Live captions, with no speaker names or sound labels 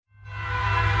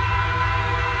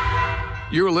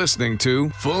You're listening to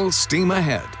Full Steam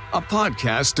Ahead, a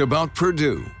podcast about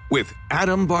Purdue with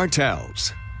Adam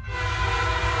Bartels.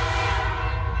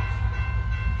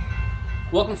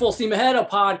 Welcome to Full Steam Ahead, a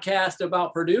podcast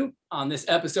about Purdue. On this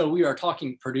episode, we are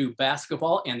talking Purdue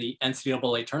basketball and the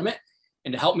NCAA tournament.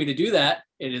 And to help me to do that,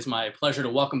 it is my pleasure to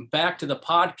welcome back to the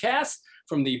podcast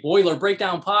from the Boiler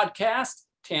Breakdown podcast,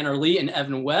 Tanner Lee and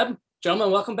Evan Webb.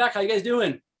 Gentlemen, welcome back. How you guys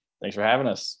doing? Thanks for having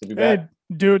us. Good to be back.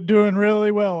 Doing really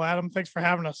well, Adam. Thanks for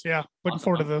having us. Yeah, looking Awesome.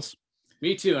 forward to this.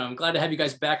 Me too. I'm glad to have you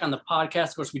guys back on the podcast.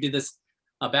 Of course, we did this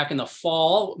back in the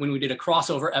fall when we did a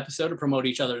crossover episode to promote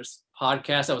each other's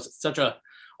podcast. That was such a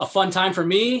fun time for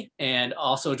me, and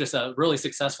also just a really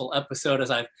successful episode.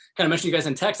 As I've kind of mentioned you guys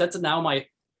in text, that's now my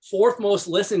fourth most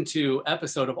listened to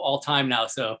episode of all time now.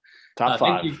 So top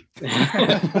five.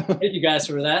 Thank you guys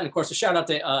for that. And of course, a shout out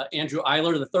to Andrew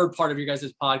Eiler, the third part of your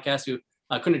guys' podcast, who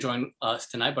couldn't join us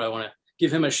tonight, but I want to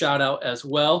give him a shout out as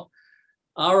well.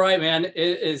 All right, man. It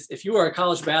is, if you are a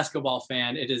college basketball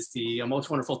fan, it is the most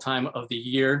wonderful time of the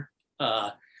year.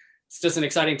 It's just an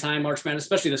exciting time, March Madness,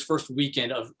 especially this first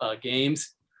weekend of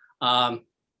games. But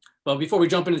before we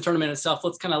jump into the tournament itself,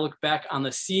 let's kind of look back on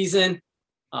the season.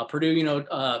 Purdue,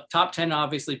 top 10,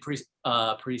 obviously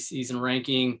preseason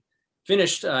ranking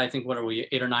finished. I think, what are we,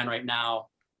 8 or 9 right now?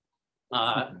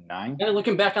 9. Kind of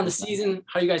looking back on the season,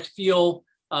 how you guys feel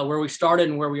where we started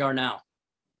and where we are now?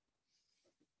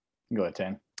 Go ahead,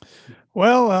 Tan.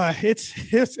 Well,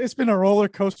 it's been a roller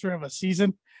coaster of a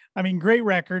season. I mean, great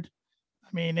record. I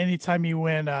mean, anytime you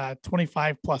win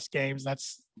 25 plus games,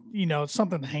 that's,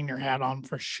 something to hang your hat on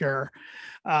for sure.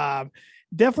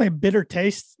 Definitely a bitter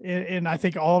taste in I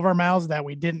think all of our mouths that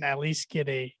we didn't at least get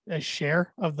a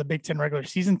share of the Big Ten regular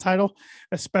season title,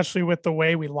 especially with the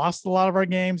way we lost a lot of our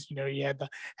games. You had the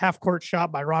half court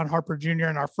shot by Ron Harper Jr.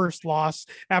 in our first loss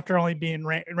after only being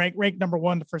ranked number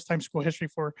 1 the first time in school history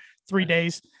for 3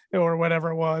 days or whatever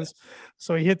it was.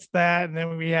 So he hits that. And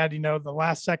then we had, the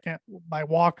last second by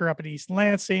Walker up at East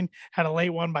Lansing, had a late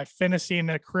one by Finney in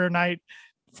a career night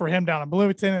for him down in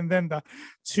Bloomington, and then the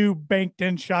 2 banked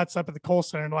in shots up at the Kohl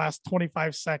Center in the last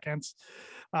 25 seconds.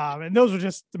 And those were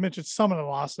just to mention some of the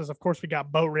losses. Of course, we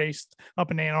got boat raced up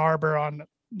in Ann Arbor on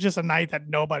just a night that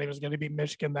nobody was going to beat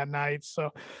Michigan that night.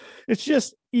 So it's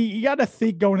just, you got to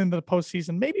think going into the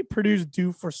postseason, maybe Purdue's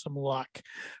due for some luck,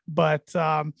 but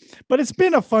it's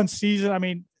been a fun season. I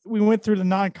mean, we went through the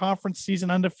non-conference season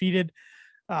undefeated.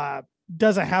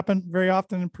 Doesn't happen very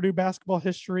often in Purdue basketball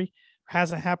history.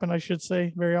 Hasn't happened, I should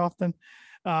say, very often.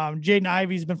 Jaden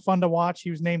Ivey's been fun to watch. He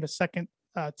was named a second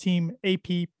team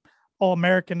AP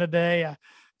All-American today.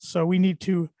 So we need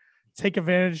to take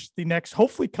advantage the next,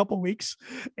 hopefully, couple weeks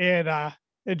and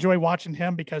enjoy watching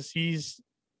him because he's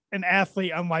an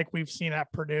athlete unlike we've seen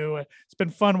at Purdue. It's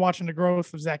been fun watching the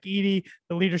growth of Zach Edey,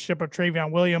 the leadership of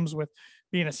Travion Williams with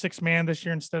being a 6th man this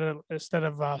year instead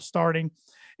of starting,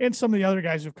 and some of the other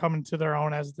guys who've come into their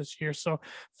own as this year. So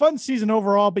fun season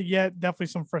overall, but yet definitely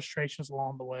some frustrations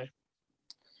along the way.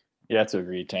 Yeah, to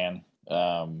agree, Tan.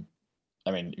 I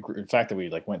mean, the fact that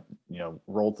we went,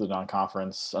 rolled through the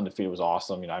non-conference undefeated was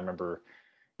awesome. I remember,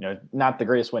 not the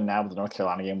greatest win now, but the North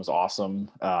Carolina game was awesome.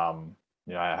 I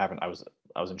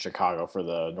was in Chicago for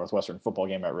the Northwestern football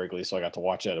game at Wrigley, so I got to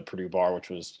watch it at a Purdue bar, which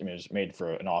was, just made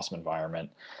for an awesome environment.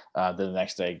 Then the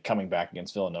next day, coming back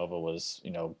against Villanova was,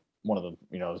 one of the,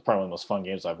 it was probably one of the most fun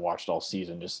games I've watched all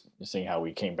season, just seeing how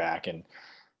we came back and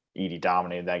Edey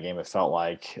dominated that game. It felt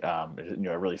like,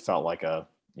 it really felt like a,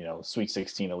 Sweet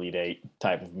 16, Elite 8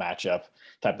 type of matchup,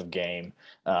 type of game.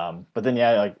 But then,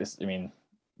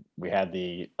 we had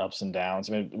the ups and downs.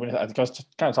 I think I was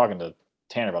kind of talking to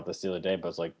Tanner about this the other day, but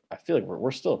it's I feel like we're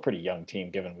still a pretty young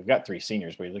team, given we've got 3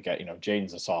 seniors. But you look at,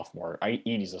 Jaden's a sophomore,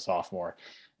 Edey's a sophomore,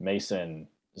 Mason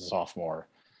is a sophomore,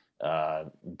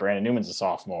 Brandon Newman's a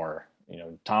sophomore,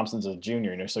 Thompson's a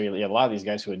junior, so you had a lot of these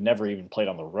guys who had never even played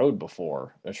on the road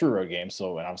before, a true road game.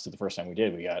 So, and obviously the first time we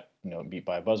did, we got, beat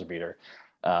by a buzzer beater.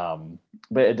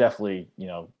 But it definitely,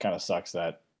 kind of sucks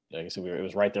that, like I said, it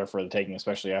was right there for the taking,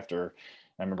 especially after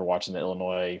I remember watching the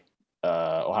Illinois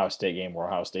Ohio State game where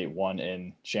Ohio State won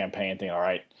in Champaign, thinking, all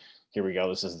right, here we go.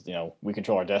 This is, we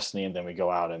control our destiny. And then we go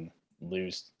out and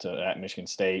lose at Michigan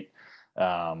State,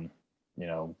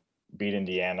 beat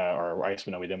Indiana, or I guess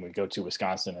we then go to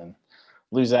Wisconsin and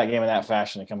lose that game in that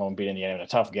fashion and come home and beat Indiana in a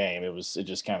tough game. It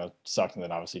just kind of sucked. And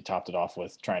then obviously topped it off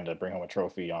with trying to bring home a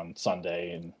trophy on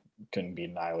Sunday and couldn't beat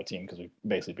an Iowa team because we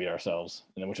basically beat ourselves.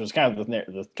 And then, which was kind of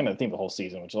the theme of the whole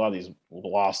season, which a lot of these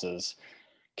losses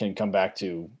can come back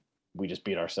to, we just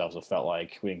beat ourselves. It felt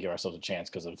like we didn't give ourselves a chance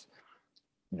because of,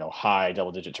 high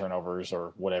double-digit turnovers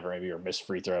or whatever, maybe, or missed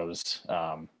free throws.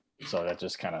 So that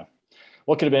just kind of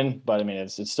what could have been, but I mean,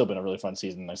 it's still been a really fun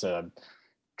season. Like I said,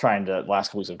 last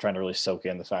couple weeks, I'm trying to really soak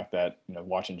in the fact that,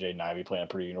 watching Jaden Ivey play in a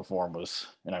Purdue uniform was,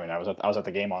 and I mean, I was at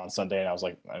the game on Sunday, and I was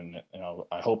like,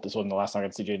 I hope this wasn't the last time I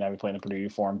got to see Jaden Ivey playing in a Purdue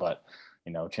uniform, but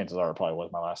chances are it probably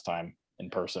was my last time in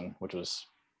person, which was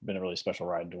been a really special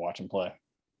ride to watch him play.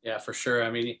 Yeah, for sure.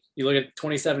 I mean, you look at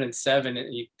 27-7,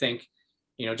 and you think,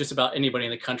 just about anybody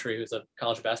in the country who's a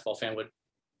college basketball fan would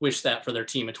wish that for their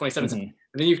team at 27. Mm-hmm. And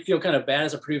then you feel kind of bad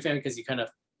as a Purdue fan because you kind of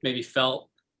maybe felt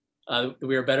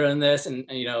we were better than this. And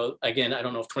again, I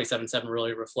don't know if 27-7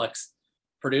 really reflects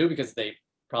Purdue because they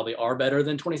probably are better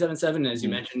than 27-7. And as you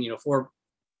mentioned, 4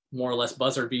 more or less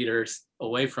buzzer beaters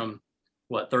away from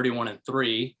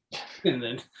 31-3. And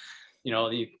then,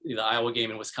 the Iowa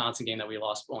game and Wisconsin game that we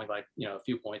lost only by, a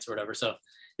few points or whatever. So,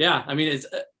 yeah, I mean, it's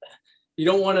you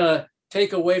don't want to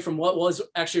take away from what was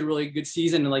actually a really good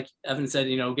season. And like Evan said,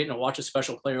 getting to watch a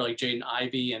special player like Jaden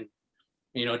Ivey and,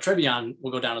 Trevion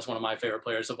will go down as one of my favorite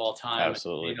players of all time.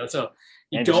 Absolutely. So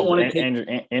you don't want to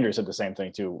take... Andrew said the same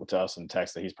thing too to us in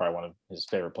text that he's probably one of his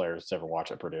favorite players to ever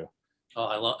watch at Purdue. Oh,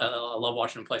 I love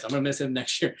watching him play. So I'm going to miss him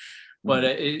next year, but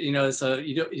so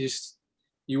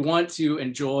you want to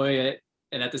enjoy it.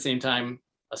 And at the same time,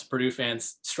 us Purdue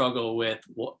fans struggle with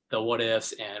the what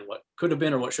ifs and what could have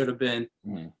been or what should have been.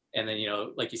 Mm-hmm. And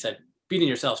then, like you said, beating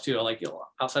yourselves too, like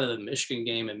outside of the Michigan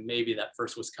game and maybe that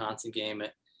first Wisconsin game,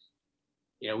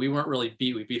 we weren't really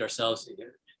beat. We beat ourselves.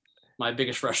 My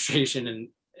biggest frustration,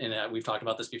 and we've talked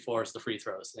about this before, is the free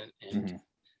throws. And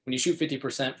when you shoot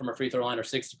 50% from a free throw line or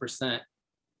 60%,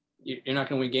 you're not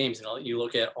going to win games. And you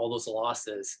look at all those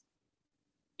losses,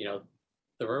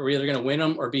 we're either going to win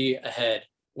them or be ahead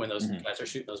when those guys are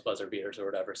shooting those buzzer beaters or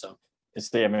whatever. So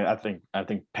I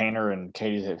think Painter and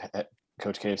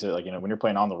Coach Katie said, when you're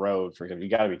playing on the road, for example, you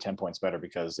got to be 10 points better,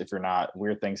 because if you're not,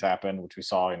 weird things happen, which we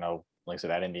saw, like I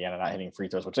said, at Indiana not hitting free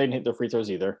throws, which they didn't hit their free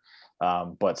throws either.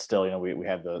 But still, we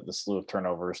had the slew of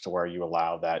turnovers to where you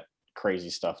allow that crazy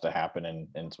stuff to happen, and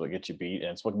it's what gets you beat,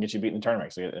 and it's what can get you beat in the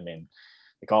tournament. So, I mean,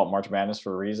 they call it March Madness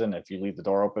for a reason. If you leave the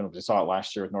door open, we saw it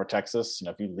last year with North Texas,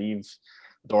 if you leave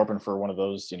the door open for one of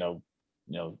those,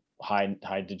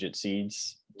 high digit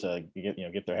seeds to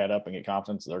get their head up and get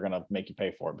confidence, they're going to make you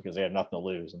pay for it because they have nothing to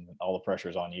lose and all the pressure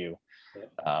is on you.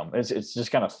 It's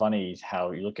just kind of funny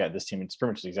how you look at this team. It's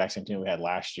pretty much the exact same team we had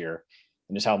last year,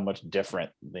 and just how much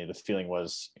different the feeling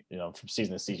was, from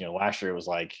season to season. Last year it was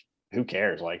like, who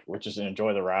cares? Like, we're just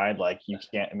enjoy the ride. Like, you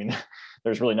can't, I mean,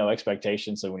 there's really no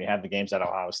expectation. So when you have the games at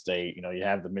Ohio State, you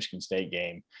have the Michigan State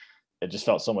game, it just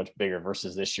felt so much bigger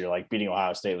versus this year. Like, beating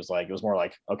Ohio State was like, it was more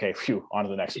like, okay, phew, on to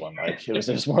the next one. Like, it was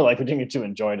just more like we didn't get to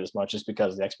enjoy it as much just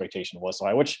because the expectation was so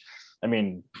high, which, I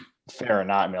mean, fair or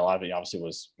not, I mean, a lot of it obviously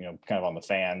was, kind of on the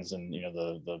fans and,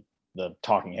 the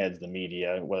talking heads, the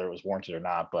media, whether it was warranted or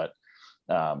not. But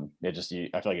I feel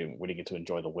like we didn't get to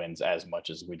enjoy the wins as much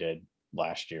as we did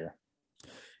last year.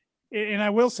 And I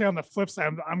will say on the flip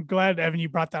side, I'm glad, Evan, you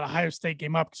brought that Ohio State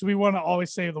game up, because we want to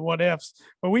always say the what ifs,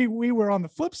 but we were on the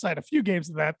flip side a few games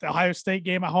of that. The Ohio State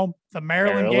game at home, the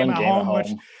Maryland game at home, which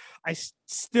I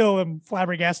still am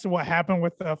flabbergasted what happened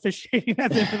with the officiating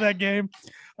at the end of that game.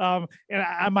 And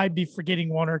I might be forgetting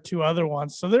one or two other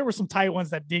ones. So there were some tight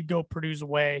ones that did go Purdue's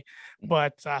way,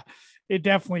 but it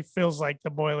definitely feels like the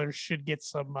Boilers should get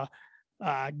some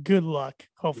good luck,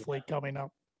 hopefully, coming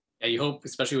up. Yeah, you hope,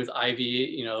 especially with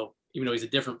Ivey, even though he's a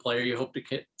different player, you hope to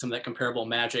get some of that comparable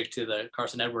magic to the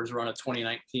Carson Edwards run of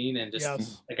 2019, and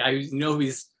just a guy who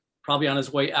he's probably on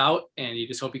his way out, and you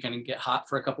just hope he can get hot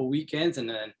for a couple weekends and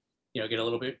then, get a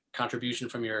little bit contribution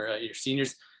from your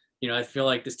seniors. I feel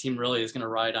like this team really is going to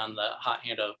ride on the hot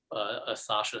hand of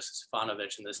Sasha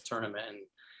Stefanovic in this tournament. And,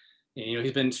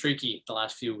 he's been streaky the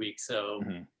last few weeks. So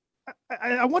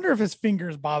I wonder if his finger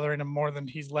is bothering him more than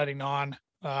he's letting on,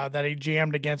 that he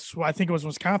jammed against, I think it was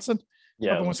Wisconsin.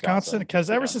 Yeah, up in Wisconsin,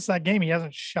 because ever since that game, he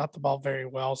hasn't shot the ball very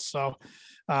well. So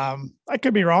I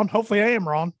could be wrong. Hopefully I am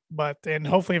wrong, and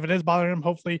hopefully if it is bothering him,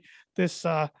 hopefully this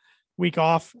week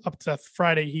off up to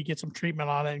Friday, he gets some treatment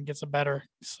on it and gets it better.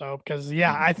 So, because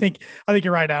I think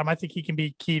you're right, Adam. I think he can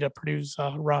be key to Purdue's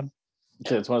run.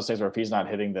 It's one of those things where if he's not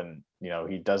hitting, then,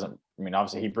 he doesn't, I mean,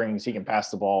 obviously he can pass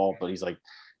the ball, but he's like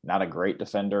not a great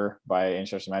defender by any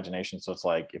stretch of imagination. So it's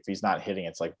like, if he's not hitting,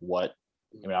 it's like, what?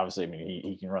 I mean, obviously,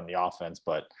 he can run the offense,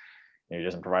 but he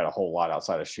doesn't provide a whole lot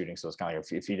outside of shooting. So it's kind of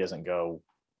like, if he doesn't go,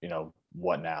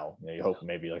 what now? You hope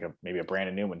maybe a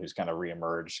Brandon Newman, who's kind of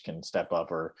reemerged, can step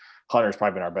up, or Hunter's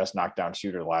probably been our best knockdown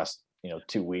shooter the last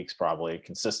 2 weeks, probably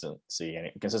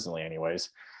consistently anyways.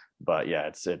 But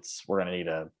yeah, we're gonna need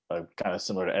a kind of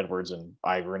similar to Edwards and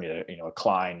Ivey, need a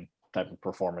Klein type of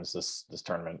performance this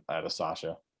tournament out of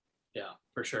Sasha. Yeah,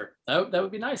 for sure. That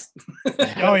would be nice.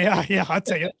 Oh yeah, I'll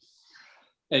take it.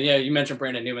 And yeah, you mentioned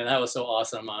Brandon Newman. That was so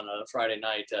awesome on a Friday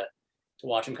night to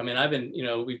watch him come in. I've been,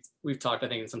 we've talked, I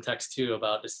think, in some text too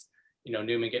about just,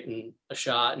 Newman getting a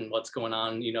shot and what's going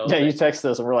on. Yeah, you texted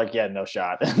us and we're like, yeah, no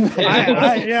shot.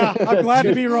 Yeah, I'm glad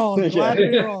to be wrong. Glad to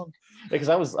be wrong. Because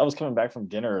I was coming back from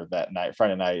dinner that night,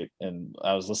 Friday night, and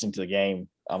I was listening to the game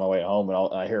on my way home,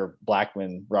 and I hear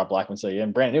Rob Blackman say, "Yeah,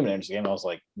 and Brandon Newman enters the game." And I was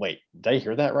like, "Wait, did I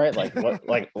hear that right?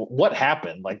 Like what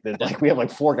happened? Like we have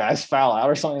like 4 guys foul out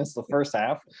or something? It's the first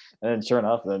half." And then sure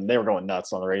enough, then they were going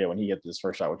nuts on the radio when he gets his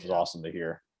first shot, which was awesome to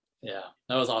hear. Yeah,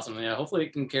 that was awesome. Yeah, hopefully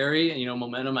it can carry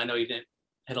momentum. I know he didn't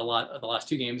hit a lot of the last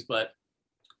 2 games, but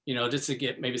just to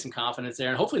get maybe some confidence there,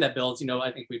 and hopefully that builds.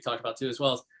 I think we've talked about too, as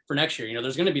well as for next year.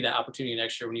 There's going to be that opportunity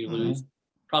next year when you lose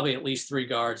probably at least 3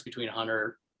 guards between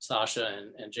Hunter, Sasha,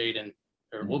 and Jaden.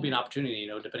 There will be an opportunity,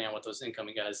 depending on what those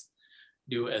incoming guys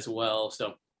do as well.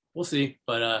 So we'll see.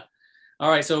 But all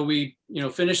right, so we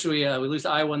finished. We lose to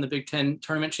Iowa in the Big Ten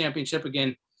tournament championship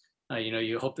again.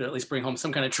 You hope to at least bring home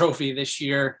some kind of trophy this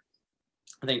year.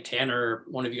 I think Tanner,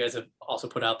 one of you guys, have also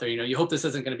put out there, you hope this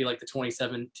isn't going to be like the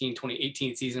 2017,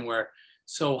 2018 season where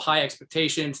so high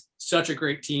expectations, such a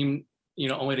great team,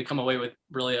 only to come away with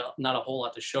really not a whole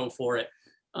lot to show for it.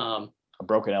 A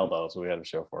broken elbow, so we had to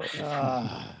show for it.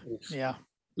 Yeah.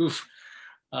 Oof.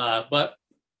 But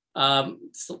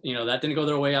that didn't go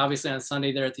their way, obviously, on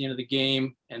Sunday there at the end of the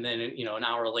game. And then, an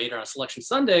hour later on Selection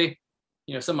Sunday,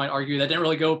 some might argue that didn't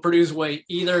really go Purdue's way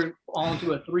either, all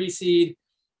into a 3 seed.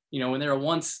 When they were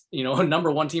once, a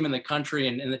number 1 team in the country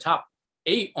and in the top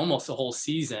 8 almost the whole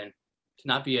season, to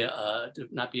not be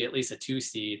at least a 2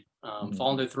 seed,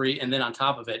 fall into 3, and then on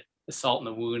top of it, the salt in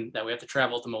the wound that we have to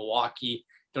travel to Milwaukee,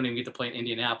 don't even get to play in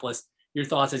Indianapolis. Your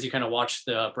thoughts as you kind of watch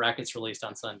the brackets released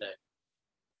on Sunday?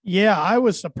 Yeah, I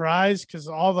was surprised because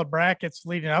all the brackets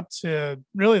leading up to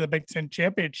really the Big Ten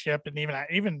championship, and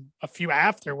even a few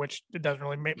after, which it doesn't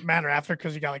really matter after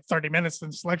because you got like 30 minutes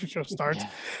and the selection show starts. Yeah.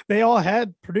 They all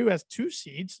had Purdue as 2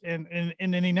 seeds in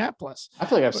Indianapolis. I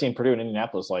feel like I've seen Purdue in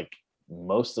Indianapolis like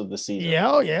most of the season.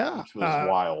 Yeah, which was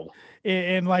wild.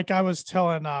 And like I was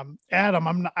telling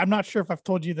Adam, I'm not sure if I've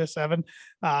told you this, Evan.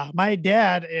 My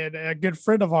dad and a good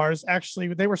friend of ours,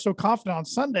 actually, they were so confident on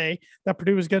Sunday that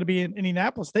Purdue was going to be in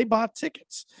Indianapolis. They bought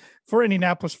tickets for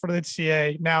Indianapolis for the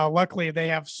NCAA. Now, luckily, they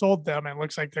have sold them, and it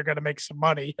looks like they're going to make some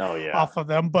money off of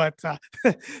them. But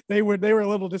they were a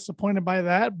little disappointed by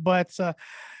that. But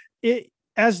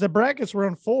as the brackets were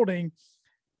unfolding,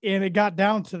 and it got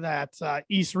down to that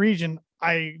East region,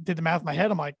 I did the math in my head.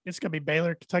 I'm like, it's going to be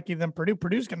Baylor, Kentucky, then Purdue.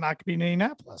 Purdue's going to not be in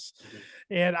Indianapolis.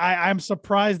 And I'm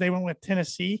surprised they went with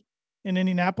Tennessee in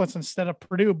Indianapolis instead of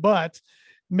Purdue, but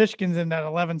Michigan's in that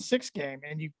 11-6 game.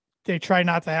 And they try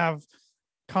not to have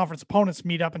conference opponents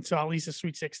meet up until at least the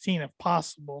Sweet 16 if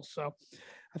possible. So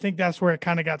I think that's where it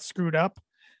kind of got screwed up.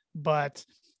 But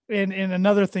and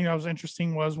another thing that was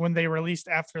interesting was when they released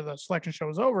after the selection show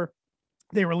was over,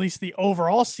 they released the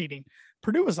overall seeding.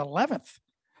 Purdue was 11th.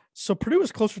 So Purdue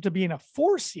was closer to being a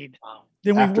 4 seed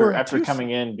than we were after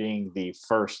coming in being the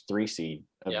first 3 seed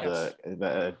of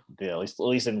the at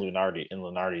least in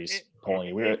Lunardi's polling.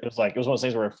 It was one of those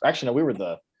things where actually no, we were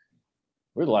the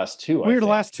last 2. We were the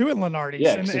last 2 in Lunardi's.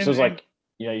 Yeah, and it was like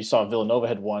you saw Villanova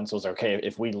had won, so it was like, okay,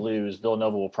 if we lose,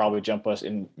 Villanova will probably jump us,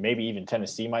 and maybe even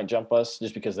Tennessee might jump us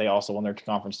just because they also won their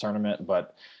conference tournament.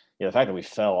 But the fact that we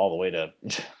fell all the way to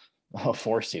a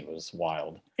 4 seed was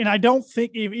wild. And I don't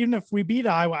think even if we beat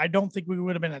Iowa, I don't think we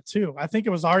would have been at 2. I think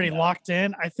it was already locked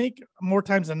in. I think more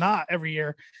times than not every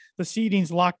year the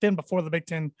seeding's locked in before the Big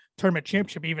Ten tournament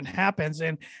championship even happens.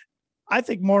 And I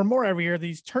think more and more every year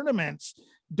these tournaments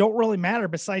don't really matter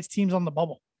besides teams on the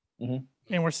bubble. Mm-hmm.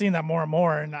 And we're seeing that more and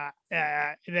more. And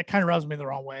it kind of rubs me the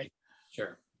wrong way.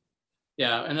 Sure.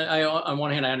 Yeah. And on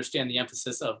one hand, I understand the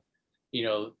emphasis of,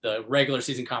 the regular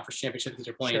season conference championship because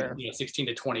you're playing, 16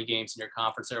 to 20 games in your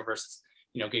conference there versus,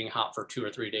 getting hot for 2 or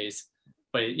 3 days.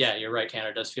 But yeah, you're right, Tanner.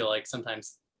 It does feel like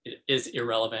sometimes it is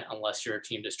irrelevant unless you're a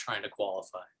team just trying to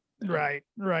qualify. Right.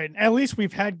 At least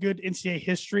we've had good NCAA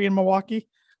history in Milwaukee.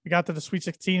 We got to the Sweet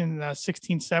 16 and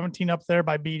 16-17 up there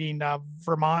by beating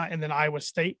Vermont and then Iowa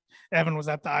State. Evan was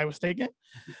at the Iowa State game.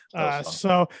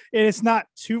 So it's not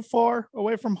too far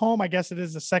away from home. I guess it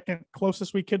is the second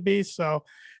closest we could be. So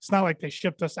it's not like they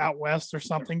shipped us out west or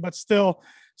something, but still,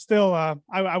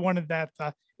 I wanted that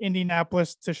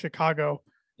Indianapolis to Chicago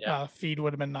feed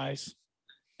would have been nice.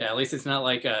 Yeah, at least it's not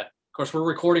like, of course, we're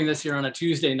recording this here on a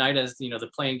Tuesday night as, the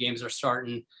playing games are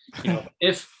starting.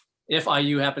 If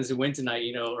IU happens to win tonight,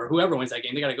 or whoever wins that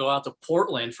game, they got to go out to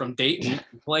Portland from Dayton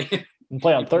and play And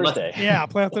play on Thursday. Yeah,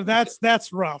 play on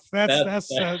that's rough.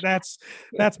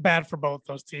 That's bad for both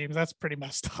those teams. That's pretty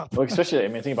messed up. Well, especially, I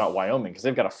mean, think about Wyoming, because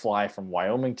they've got to fly from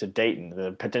Wyoming to Dayton,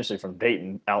 then potentially from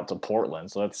Dayton out to Portland.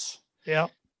 So that's yeah.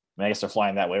 I guess they're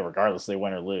flying that way regardless if they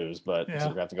win or lose, but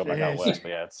so we have to go back out west. But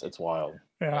yeah, it's wild.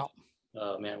 Yeah.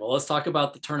 Oh man. Well, let's talk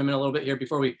about the tournament a little bit here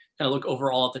before we kind of look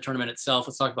overall at the tournament itself.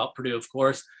 Let's talk about Purdue, of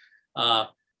course.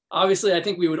 Obviously, I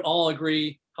think we would all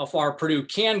agree how far Purdue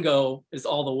can go is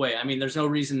all the way. I mean, there's no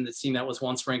reason the team that was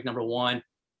once ranked number one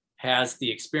has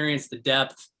the experience, the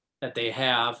depth that they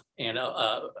have, and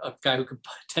a guy who could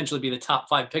potentially be the top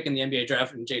 5 pick in the NBA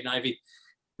draft, and Jaden Ivey,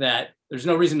 that there's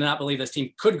no reason to not believe this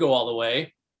team could go all the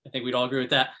way. I think we'd all agree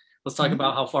with that. Let's talk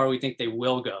about how far we think they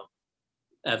will go.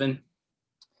 Evan?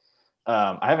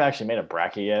 I haven't actually made a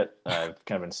bracket yet. I've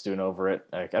kind of been stewing over it.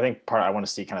 I think I want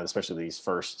to see kind of, especially these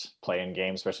first play-in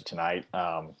games, especially tonight.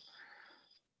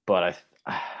 But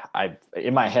I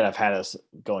in my head, I've had us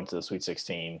going to the Sweet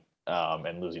 16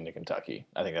 and losing to Kentucky.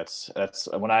 I think that's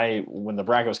when the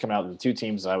bracket was coming out, the two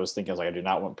teams I was thinking, I do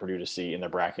not want Purdue to see in their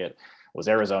bracket was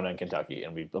Arizona and Kentucky,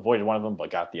 and we avoided one of them, but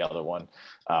got the other one.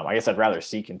 I guess I'd rather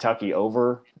see Kentucky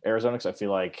over Arizona, because I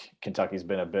feel like Kentucky's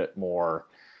been a bit more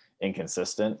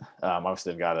inconsistent.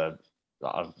 Obviously, they've got a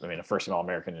first-team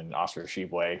All-American in Oscar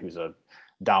Tshiebwe, who's a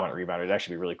dominant rebounder. It'd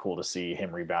actually be really cool to see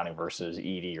him rebounding versus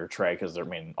Edey or Trey, because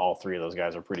all three of those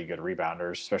guys are pretty good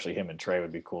rebounders. Especially him and Trey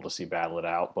would be cool to see battle it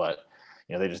out. But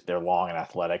they're long and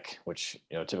athletic, which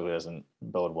typically doesn't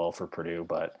bode well for Purdue.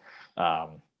 But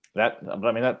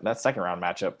that second round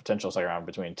matchup, potential second round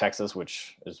between Texas,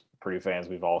 which is Purdue fans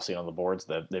we've all seen on the boards,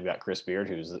 that they've got Chris Beard,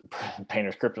 who's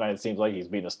Painter's kryptonite. It seems like he's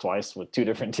beaten us twice with 2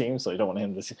 different teams, so you don't want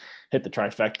him to hit the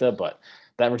trifecta. But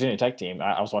that Virginia Tech team,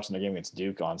 I was watching their game against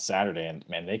Duke on Saturday, and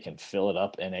man, they can fill it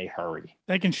up in a hurry.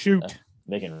 They can shoot.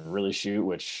 They can really shoot,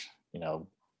 which I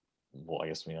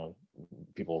guess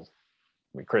people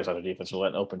criticize their defense for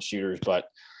letting open shooters, but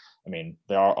I mean,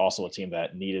 they are also a team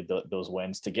that needed those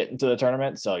wins to get into the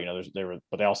tournament. So,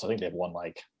 but they also think they've won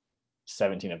like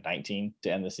 17 of 19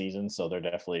 to end the season. So they're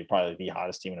definitely probably the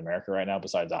hottest team in America right now,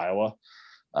 besides Iowa.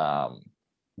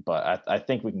 But I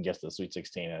think we can get to the Sweet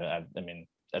 16. And I mean,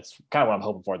 that's kind of what I'm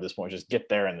hoping for at this point. Just get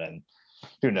there, and then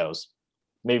who knows?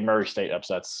 Maybe Murray State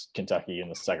upsets Kentucky in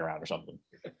the second round or something.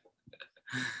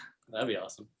 That'd be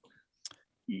awesome.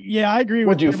 Yeah, I agree.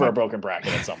 We're due for a broken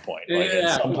bracket at some point.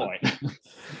 At some point.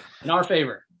 In our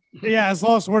favor. Yeah, as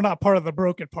long as we're not part of the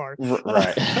broken part.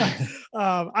 Right.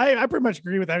 I pretty much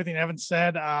agree with everything Evan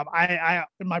said. I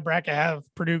in my bracket have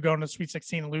Purdue going to Sweet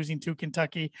 16 and losing to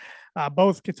Kentucky.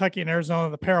 Both Kentucky and Arizona,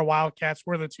 the pair of Wildcats,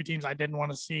 were the two teams I didn't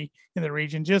want to see in the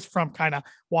region, just from kind of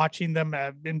watching them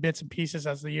in bits and pieces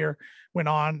as the year went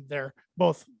on. They're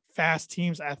both fast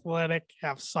teams, athletic,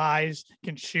 have size,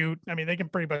 can shoot. I mean, they can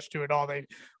pretty much do it all. They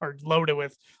are loaded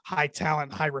with high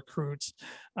talent, high recruits.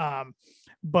 In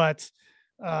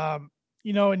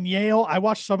Yale, I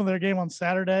watched some of their game on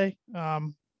Saturday.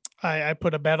 I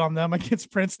put a bet on them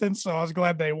against Princeton, so I was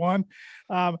glad they won.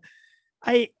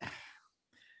 They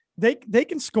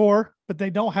can score, but they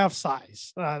don't have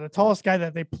size. The tallest guy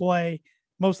that they play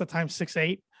most of the time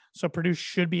 6'8". So Purdue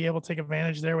should be able to take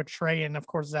advantage there with Trey and, of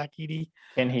course, Zach Edey.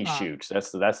 Can he shoot?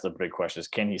 That's the big question. Is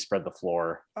can he spread the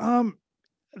floor?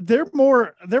 Their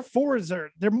forwards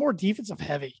they're more defensive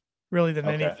heavy, really, than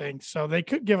anything. So they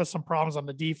could give us some problems on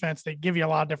the defense. They give you a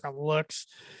lot of different looks.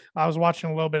 I was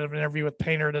watching a little bit of an interview with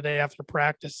Painter today after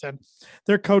practice, and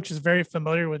their coach is very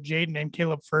familiar with Jaden and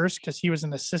Caleb Furst, because he was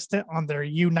an assistant on their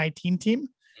U19 team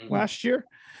last year.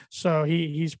 So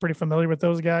he's pretty familiar with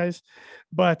those guys.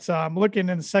 But looking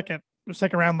in the second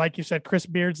round, like you said, Chris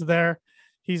Beard's there.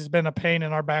 He's been a pain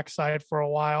in our backside for a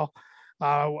while.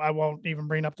 I won't even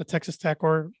bring up the Texas Tech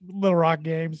or Little Rock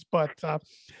games, but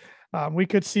we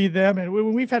could see them. And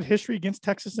we've had history against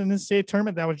Texas in the NCAA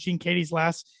tournament. That was Gene Katie's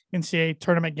last NCAA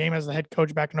tournament game as the head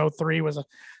coach back in 2003. Was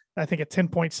I think a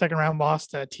 10-point second round loss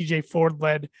to TJ Ford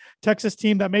led Texas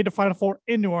team that made the Final Four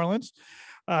in New Orleans.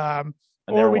 And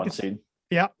they were one seed.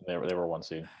 Yeah, they were one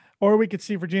seed. Or we could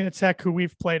see Virginia Tech, who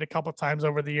we've played a couple of times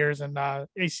over the years in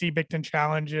AC Big Ten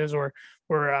challenges or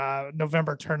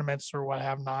November tournaments or what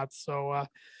have not. So,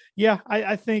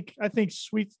 I think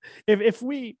Sweet.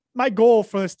 My goal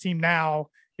for this team now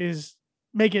is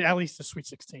make it at least the Sweet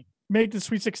 16. Make the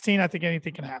Sweet 16. I think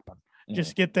anything can happen.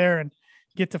 Just get there and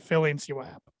get to Philly and see what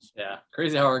happens. Yeah,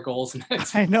 crazy how our goals.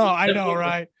 I know,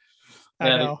 right? I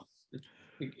know.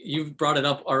 You've brought it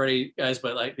up already, guys,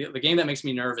 but like the game that makes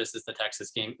me nervous is the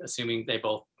Texas game, assuming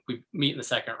we meet in the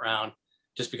second round,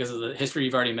 just because of the history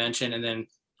you've already mentioned. And then,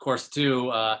 of course,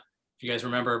 too, if you guys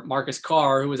remember, Marcus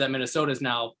Carr, who was at Minnesota, is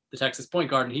now the Texas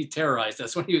point guard, and he terrorized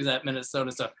us when he was at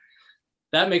Minnesota. So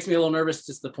that makes me a little nervous.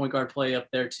 Just the point guard play up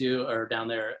there too, or down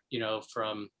there,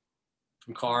 from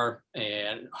Carr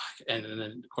and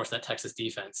then of course that Texas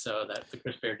defense. So that the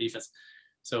Chris Bear defense.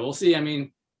 So we'll see. I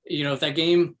mean, if that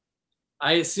game,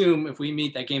 I assume if we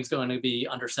meet, that game's going to be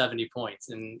under 70 points,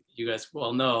 and you guys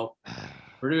well know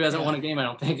Purdue hasn't won a game. I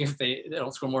don't think if they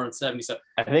don't score more than 70. So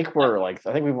I think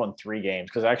we've won 3 games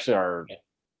because actually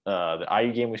the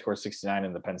IU game we scored 69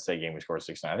 and the Penn State game we scored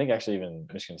 69. I think actually even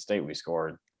Michigan State we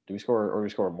scored. We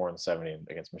scored more than 70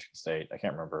 against Michigan State? I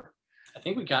can't remember. I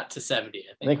think we got to 70.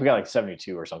 I think we got like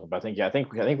 72 or something. But I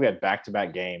think we had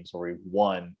back-to-back games where we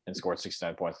won and scored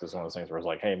 69 points. This is one of those things where it's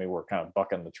like, hey, maybe we're kind of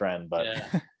bucking the trend. But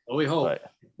well, we hope.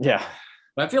 But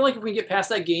I feel like if we get past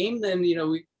that game, then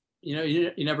you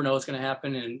never know what's going to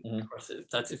happen. And of course,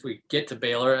 that's if we get to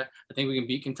Baylor. I think we can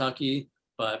beat Kentucky,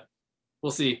 but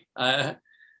we'll see.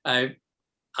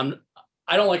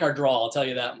 I don't like our draw. I'll tell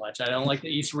you that much. I don't like the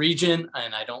East region,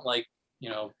 and I don't like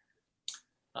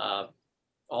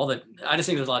I just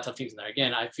think there's a lot of tough teams in there.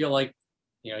 Again, I feel like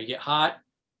you get hot,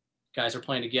 guys are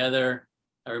playing together,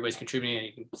 everybody's contributing, and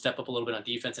you can step up a little bit on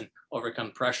defense and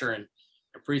overcome pressure and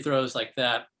free throws like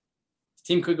that.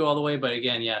 The team could go all the way, but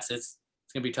again, yes, it's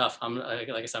gonna be tough. Like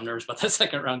I said, I'm nervous about that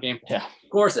second round game. Yeah. Of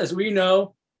course, as we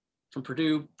know from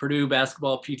Purdue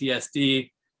basketball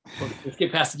PTSD. Let's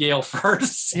get past Yale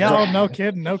first. Yeah, no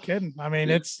kidding. I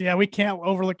mean, we can't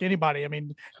overlook anybody. I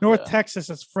mean, North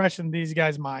Texas is fresh in these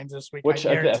guys' minds this week. Which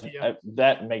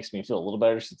that makes me feel a little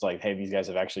better. It's like, hey, these guys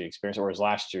have actually experienced it. Whereas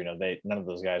last year, none of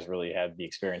those guys really had the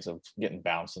experience of getting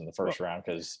bounced in the first round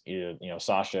because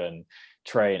Sasha and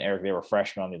Trey and Eric, they were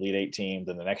freshmen on the Elite 8 team.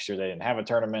 Then the next year they didn't have a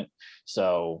tournament,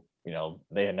 so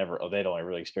they'd only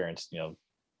really experienced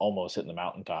almost hitting the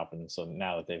mountaintop. And so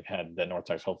now that they've had the North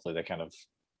Texas, hopefully they kind of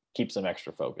keeps them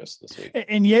extra focused this week.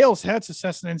 And Yale's had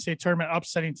success in the NCAA tournament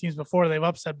upsetting teams before. They've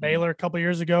upset Baylor a couple of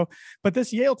years ago, but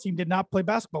this Yale team did not play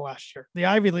basketball last year. The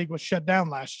Ivy League was shut down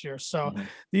last year. So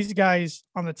these guys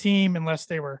on the team, unless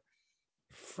they were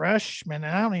freshmen,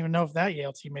 and I don't even know if that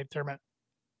Yale team made the tournament.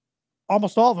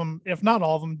 Almost all of them, if not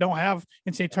all of them, don't have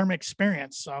NCAA tournament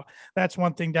experience. So that's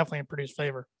one thing definitely in Purdue's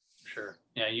favor. Sure.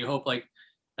 Yeah, you hope, like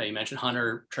you mentioned,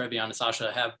 Hunter, Trevion, and Sasha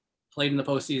have played in the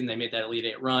postseason. They made that Elite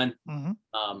 8 run.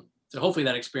 So hopefully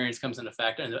that experience comes into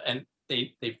effect, and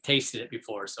they've tasted it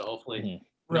before. So hopefully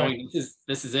knowing this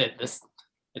is it. It's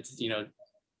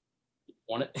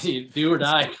do or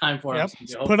die time for them.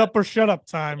 So put up or shut up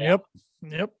time. Yeah.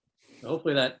 Yep. So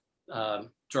hopefully that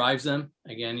drives them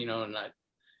again. And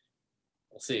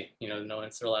we'll see. Knowing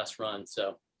it's their last run.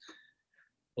 So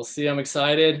we'll see. I'm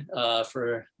excited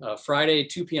for Friday,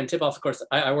 2 p.m. tip-off. Of course,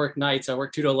 I work nights. I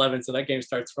work 2 to 11, so that game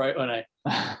starts right when I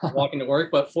walk into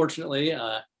work. But fortunately,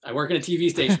 I work in a TV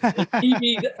station.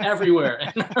 TVs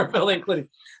everywhere in our building,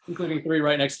 including 3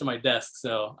 right next to my desk.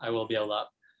 So I will be able to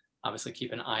obviously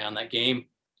keep an eye on that game.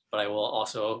 But I will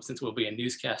also, since we'll be a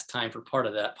newscast time for part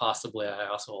of that, possibly I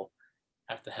also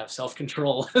have to have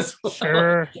self-control as well.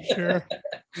 Sure.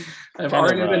 I've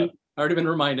already been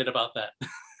reminded about that.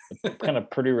 Kind of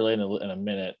pretty related in a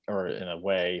minute or in a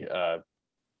way.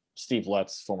 Steve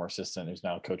Lutz, former assistant, who's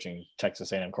now coaching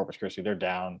Texas A&M Corpus Christi, they're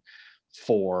down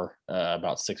 4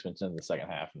 about 6 minutes into the second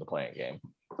half in the playing game.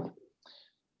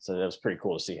 So that was pretty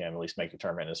cool to see him at least make the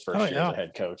tournament in his first year as a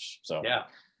head coach. So yeah,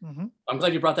 I'm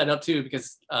glad you brought that up too,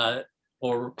 because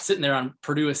we're sitting there on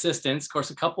Purdue assistants. Of course,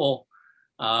 a couple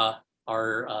are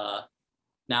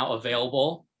now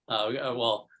available.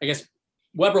 Well, I guess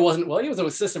Weber wasn't. Well, he was an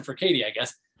assistant for Katie, I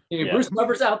guess. Bruce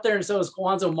Weber's out there, and so is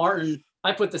Kwanzo Martin.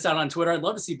 I put this out on Twitter. I'd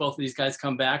love to see both of these guys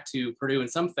come back to Purdue in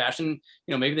some fashion.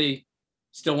 Maybe they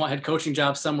still want head coaching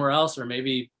jobs somewhere else, or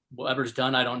maybe Weber's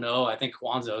done. I don't know. I think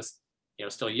Kwanzo's,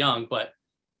 still young. But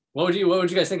what would you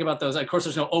guys think about those? Of course,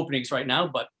 there's no openings right now,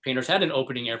 but Painters had an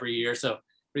opening every year. So what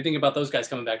do you think about those guys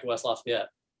coming back to West Lafayette?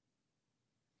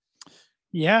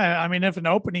 Yeah, I mean, if an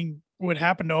opening would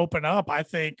happen to open up, I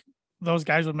think those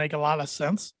guys would make a lot of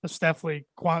sense. It's definitely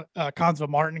Kwanzo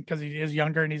Martin, because he is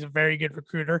younger and he's a very good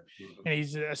recruiter. And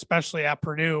he's especially at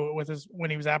Purdue when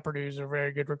he was at Purdue, he's a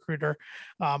very good recruiter.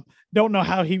 Don't know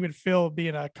how he would feel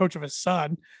being a coach of his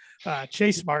son,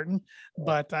 Chase Martin,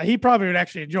 but he probably would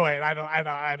actually enjoy it.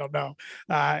 I don't know.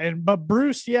 But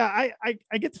Bruce, I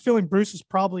get the feeling Bruce is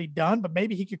probably done, but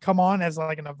maybe he could come on as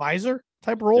like an advisor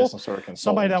type role,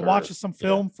 somebody that watches some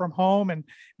film from home and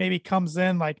maybe comes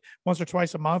in like once or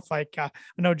twice a month. Like I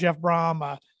know Jeff Brom,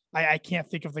 I can't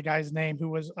think of the guy's name, who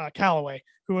was Callaway,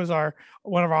 who was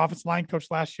one of our offensive line coach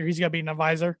last year. He's got to be an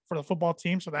advisor for the football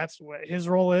team. So that's what his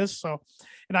role is. So,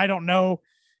 and I don't know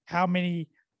how many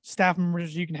staff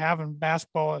members you can have in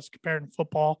basketball as compared to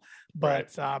football,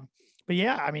 but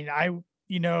yeah, I mean,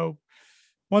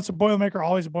 once a Boilermaker,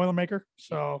 always a Boilermaker.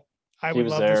 So I He would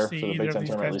was love there to for see the either Big of Ten these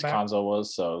tournament. At guys least back. Konzo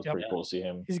was, so it's Yep. pretty cool to see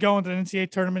him. He's going to the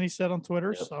NCAA tournament, he said on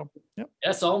Twitter. Yep. So, yep.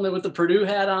 Yeah, saw him with the Purdue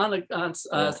hat on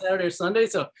Yeah. Saturday or Sunday.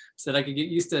 So said I could get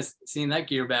used to seeing that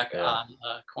gear back Yeah. on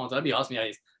Collins. That'd be awesome.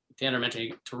 Yeah, Tanner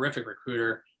mentioned a terrific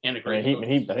recruiter and a I great.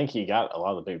 mean, I think he got a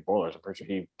lot of the big boilers. I'm pretty sure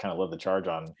he kind of led the charge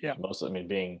on Yeah. most of. I mean,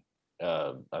 being,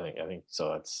 I think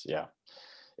so. That's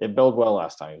It bode well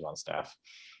last time he was on staff.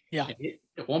 Yeah.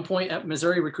 At one point at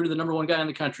Missouri, recruited the number one guy in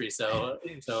the country. So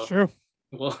True.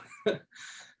 well,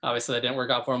 obviously that didn't work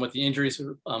out for him with the injuries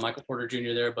for Michael Porter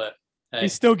Jr. there, but hey.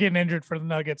 He's still getting injured for the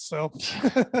Nuggets. So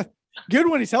good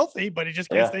when he's healthy, but he just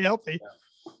can't stay healthy.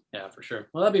 Yeah, for sure.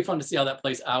 Well, that'd be fun to see how that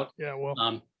plays out. Yeah.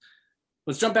 Well,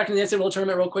 let's jump back to the NCAA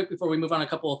tournament real quick before we move on a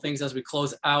couple of things as we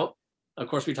close out. Of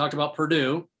course, we talked about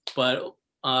Purdue, but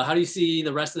how do you see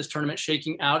the rest of this tournament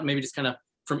shaking out? Maybe just kind of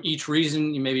from each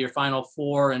region, maybe your final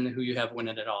four and who you have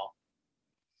winning it all.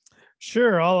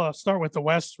 Sure. I'll start with the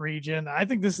West region. I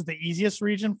think this is the easiest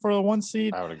region for the 1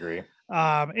 seed. I would agree.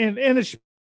 And it's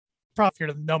probably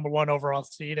you're the number 1 overall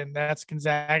seed, and that's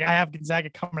Gonzaga. I have Gonzaga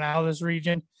coming out of this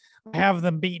region. I have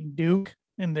them beating Duke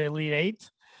in the Elite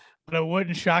Eight, but it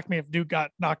wouldn't shock me if Duke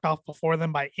got knocked off before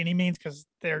them by any means because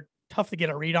they're tough to get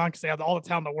a read on because they have all the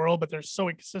talent in the world, but they're so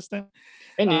inconsistent.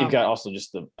 And you've got also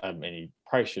just you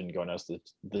probably shouldn't go notice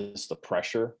the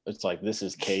pressure. It's like this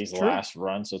is K's last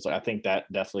run. So it's like I think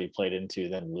that definitely played into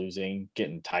them losing,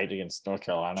 getting tight against North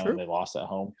Carolina when they lost at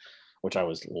home, which I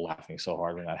was laughing so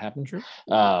hard when that happened.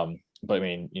 But I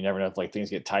mean, you never know if like things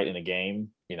get tight in a game,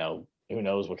 who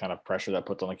knows what kind of pressure that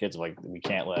puts on the kids. Like we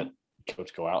can't let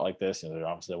coach go out like this. They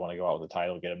obviously want to go out with the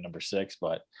title, get him number 6.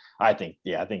 But I think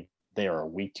they are a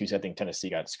weak 2 seed. I think Tennessee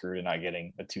got screwed in not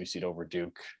getting a 2 seed over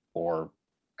Duke or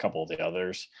a couple of the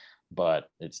others, but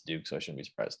it's Duke, so I shouldn't be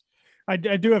surprised. I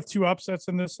do have 2 upsets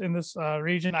in this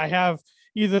region. I have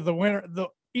either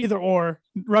or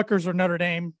Rutgers or Notre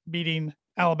Dame beating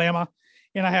Alabama,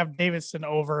 and I have Davidson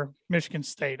over Michigan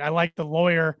State. I like the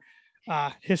lawyer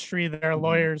history there. Mm-hmm.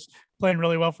 Lawyers playing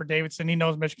really well for Davidson. He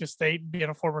knows Michigan State, being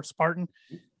a former Spartan.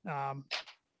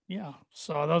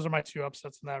 So those are my 2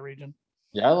 upsets in that region.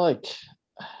 Yeah, I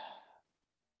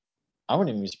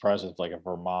wouldn't even be surprised if like a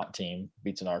Vermont team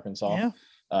beats an Arkansas. Yeah.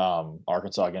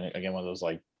 Arkansas again, one of those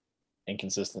like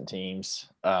inconsistent teams.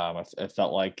 It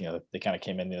felt like they kind of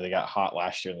came in there. They got hot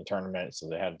last year in the tournament, so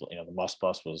they had the Must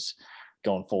Bus was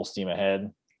going full steam ahead.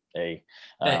 But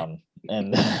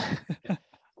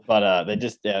they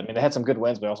just they had some good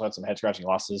wins, but also had some head scratching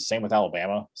losses. Same with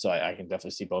Alabama, so I can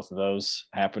definitely see both of those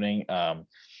happening.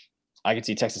 I could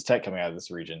see Texas Tech coming out of this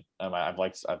region. I've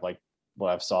liked what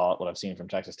I've seen from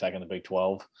Texas Tech in the Big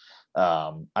 12.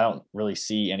 I don't really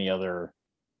see I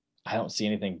don't see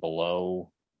anything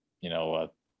below, I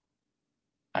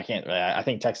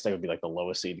think Texas Tech would be like the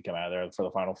lowest seed to come out of there for the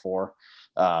Final Four.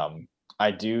 I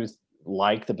do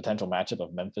like the potential matchup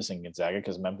of Memphis and Gonzaga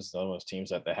because Memphis is one of those teams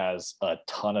that has a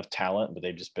ton of talent, but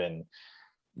they've just been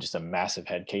a massive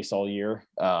head case all year.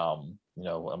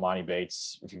 Amani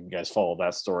Bates, if you guys follow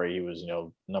that story, he was,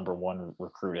 number 1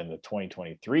 recruit in the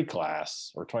 2023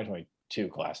 class or 2022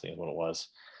 class, I think is what it was.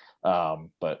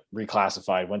 But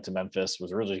reclassified, went to Memphis,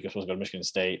 was originally supposed to go to Michigan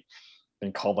State,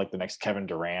 been called like the next Kevin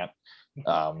Durant,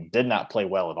 did not play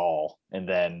well at all. And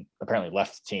then apparently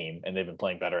left the team and they've been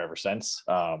playing better ever since.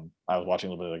 I was watching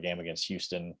a little bit of a game against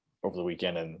Houston over the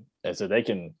weekend and so they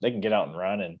can get out and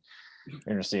run, and you're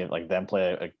going to see like them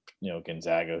play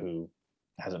Gonzaga, who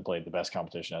hasn't played the best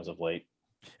competition as of late.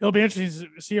 It'll be interesting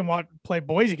to see him play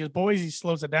Boise because Boise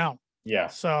slows it down. Yeah.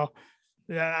 So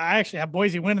I actually have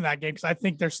Boise winning that game because I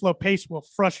think their slow pace will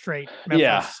frustrate Memphis.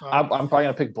 Yeah. So. I'm probably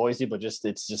going to pick Boise, but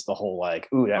it's just the whole that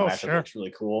matchup looks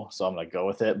really cool. So I'm going to go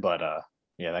with it. But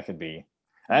that could be.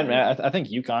 I think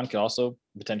UConn could also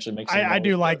potentially make some I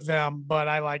do like them, but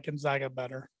I like Gonzaga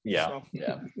better. Yeah. So,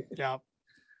 yeah.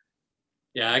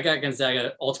 Yeah, I got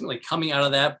Gonzaga ultimately coming out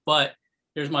of that, but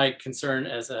here's my concern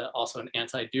as also an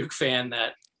anti-Duke fan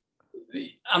that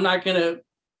I'm not going to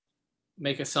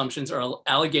make assumptions or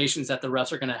allegations that the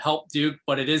refs are going to help Duke,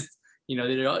 but it is, you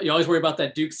always worry about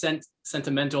that Duke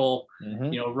sentimental,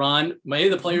 run. Maybe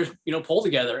the players, pull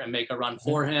together and make a run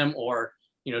for him or,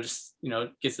 gets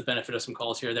the benefit of some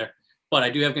calls here or there. But I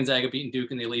do have Gonzaga beating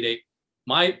Duke in the Elite Eight.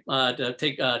 To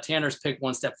take Tanner's pick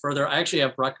one step further, I actually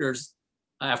have Rutgers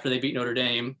after they beat Notre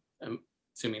Dame. I'm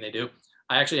assuming they do.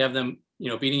 I actually have them,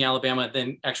 beating Alabama,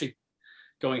 then actually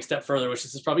going a step further, which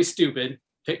is probably stupid,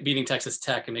 beating Texas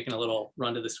Tech and making a little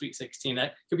run to the Sweet 16.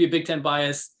 That could be a Big Ten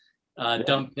bias,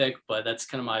 dumb pick, but that's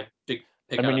kind of my big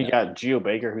pick I mean, out you that. got Geo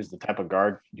Baker, who's the type of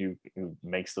guard who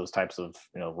makes those types of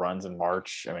runs in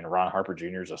March. I mean, Ron Harper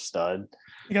Jr. is a stud.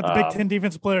 You got the Big Ten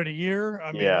Defensive Player of the Year.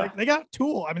 I mean, Yeah. they got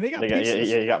tool. I mean, they got They got, pieces.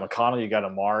 you got McConnell, you got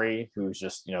Amari, who's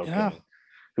just Yeah.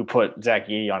 who put Zach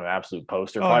Yee on an absolute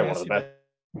poster. Oh, Probably yes, one of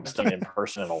the best in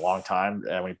person in a long time.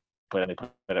 And we put it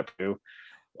at Purdue.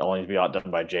 Only to be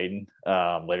outdone by Jaden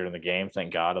later in the game.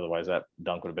 Thank God. Otherwise, that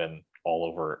dunk would have been all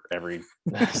over every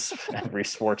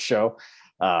sports show.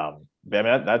 But I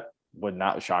mean, that would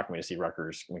not shock me to see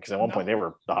Rutgers, because at one point they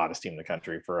were the hottest team in the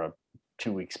country for a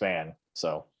 2-week span.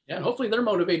 So Yeah, and hopefully they're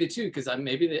motivated too, because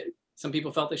maybe some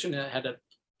people felt they shouldn't have had to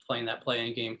play in that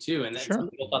play-in game too, and then some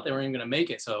people thought they weren't even going to make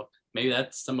it. So maybe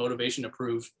that's some motivation to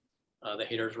prove the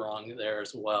haters wrong there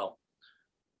as well.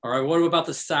 All right, what about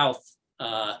the South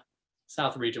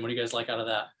region? What do you guys like out of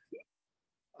that?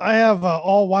 I have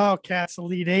all Wildcats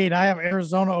Elite Eight. I have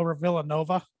Arizona over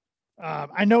Villanova.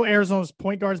 I know Arizona's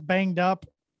point guard's banged up,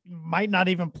 might not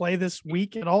even play this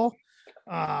week at all.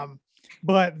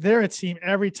 But they're a team.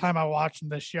 Every time I watched them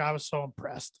this year, I was so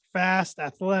impressed. Fast,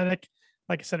 athletic,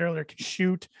 like I said earlier, can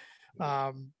shoot.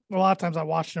 A lot of times I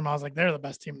watched them, I was like, they're the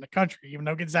best team in the country, even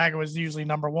though Gonzaga was usually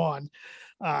number one.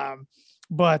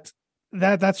 But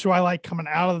that's who I like coming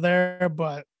out of there.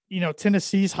 But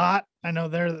Tennessee's hot. I know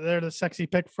they're the sexy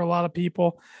pick for a lot of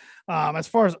people. As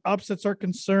far as upsets are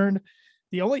concerned,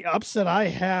 the only upset I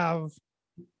have,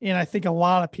 and I think a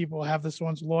lot of people have this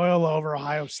one's Loyola over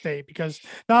Ohio State, because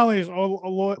not only is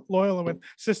Loyola with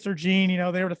Sister Jean,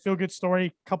 they were the feel-good story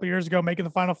a couple years ago, making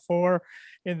the Final Four,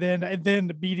 and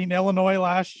then beating Illinois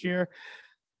last year.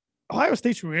 Ohio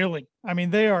State's reeling. I mean,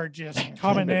 they are just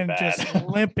coming in, just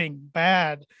limping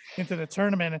bad into the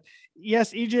tournament. And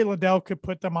yes, EJ Liddell could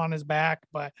put them on his back,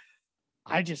 but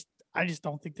I just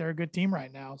don't think they're a good team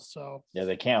right now. So yeah,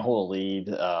 they can't hold a lead.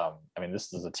 I mean,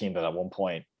 this is a team that at one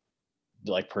point,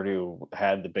 like Purdue,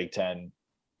 had the Big Ten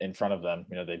in front of them.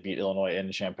 They beat Illinois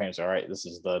in Champaign. So all right, this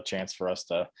is the chance for us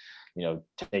to,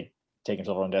 take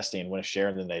control of our own destiny and win a share.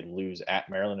 And then they lose at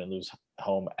Maryland and lose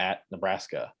home at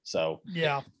Nebraska. So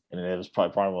yeah. And it was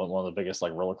probably one of the biggest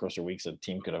roller coaster weeks a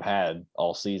team could have had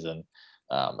all season.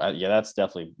 That's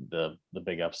definitely the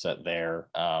big upset there.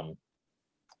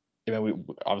 We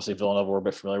obviously Villanova, we're a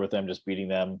bit familiar with them, just beating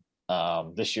them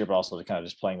this year, but also kind of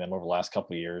just playing them over the last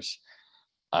couple of years.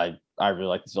 I really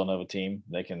like this Villanova team.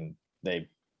 They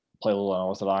play a little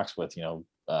unorthodox with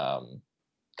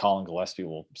Colin Gillespie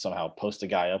will somehow post a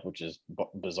guy up, which is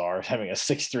bizarre, having a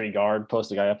 6'3" guard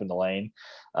post a guy up in the lane.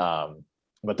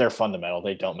 But they're fundamental.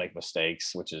 They don't make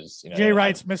mistakes, which is Jay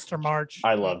Wright's Mr. March.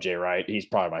 I love Jay Wright. He's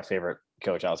probably my favorite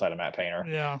coach outside of Matt Painter.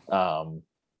 Yeah.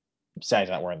 Sad he's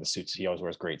not wearing the suits. He always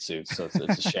wears great suits, so it's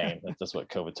a shame. That's what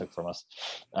COVID took from us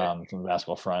from the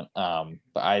basketball front. But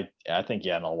I think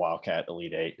no, Wildcat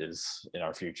Elite Eight is in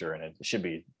our future, and it should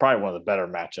be probably one of the better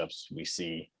matchups we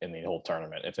see in the whole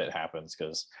tournament if it happens.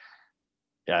 Because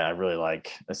I really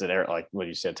like what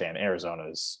you said, Tan. Arizona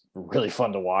is really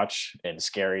fun to watch and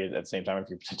scary at the same time if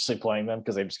you're potentially playing them,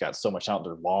 because they've just got so much out.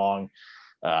 They're long.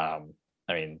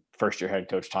 First-year head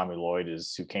coach Tommy Lloyd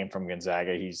who came from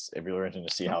Gonzaga. It'd be really interesting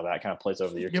to see how that kind of plays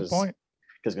over the year. Good point.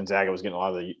 Because Gonzaga was getting a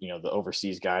lot of the the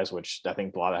overseas guys, which I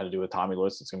think a lot of that had to do with Tommy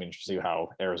Lloyd. So it's gonna be interesting to see how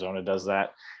Arizona does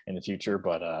that in the future.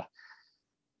 But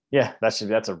that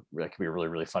could be a really,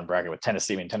 really fun bracket with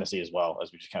Tennessee. Tennessee as well,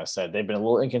 as we just kind of said, they've been a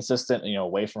little inconsistent,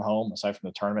 away from home aside from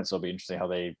the tournament. So it'll be interesting how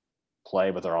they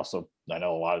play, but they're also, I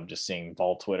know a lot of just seeing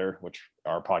Vol Twitter, which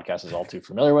our podcast is all too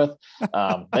familiar with.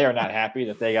 They are not happy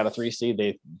that they got a 3 seed.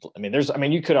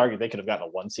 You could argue they could have gotten a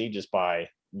 1 seed just by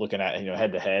looking at,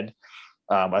 head to head.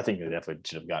 I think they definitely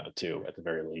should have gotten a 2 at the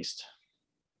very least.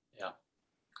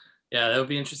 Yeah, that would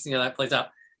be interesting how that plays out.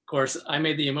 Of course, I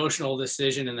made the emotional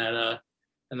decision in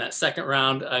that second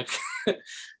round.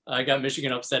 I got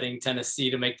Michigan upsetting Tennessee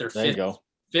to make their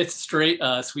fifth straight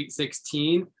Sweet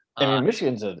 16.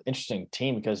 Michigan's an interesting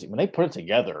team because when they put it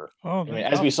together, as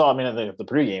tough. we saw, the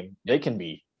pregame, they can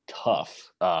be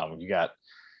tough. You got,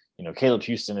 Caleb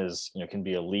Houston can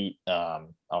be elite.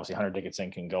 Obviously Hunter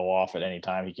Dickinson can go off at any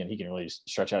time. He can really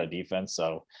stretch out a defense.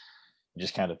 So it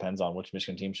just kind of depends on which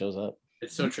Michigan team shows up.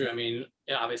 It's so true.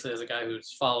 Obviously as a guy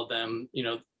who's followed them,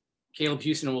 Caleb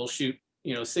Houston will shoot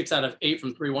 6 out of 8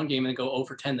 from 3 one game and go 0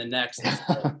 for 10 the next.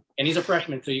 And he's a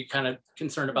freshman, so you're kind of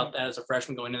concerned about that as a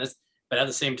freshman going into this. But at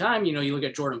the same time, you look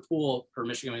at Jordan Poole for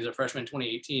Michigan when he's a freshman in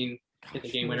 2018, hit the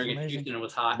game winner against Houston and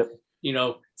was hot.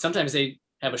 Sometimes they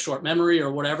have a short memory or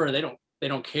whatever. They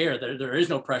don't care. There is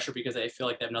no pressure because they feel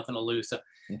like they have nothing to lose. So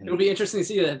it'll be interesting to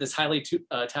see that this highly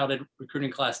touted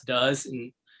recruiting class does,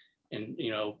 and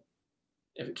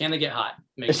Can they get hot?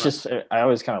 It's just, I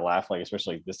always kind of laugh, like,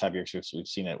 especially this type of year, because we've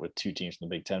seen it with two teams from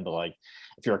the Big Ten, but like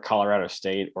if you're a Colorado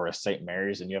State or a St.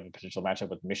 Mary's and you have a potential matchup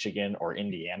with Michigan or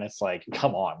Indiana, it's like,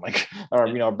 come on, like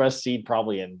our best seed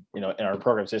probably in our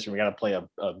program's history, we got to play a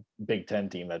Big Ten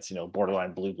team that's,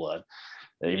 borderline blue blood,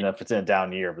 even if it's in a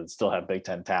down year, but still have Big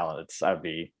Ten talent. I'd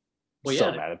be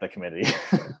mad at the committee.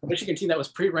 Michigan team that was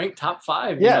pre-ranked top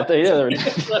 5. They're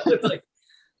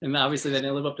and obviously they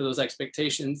didn't live up to those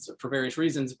expectations for various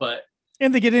reasons, but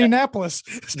and they get Indianapolis.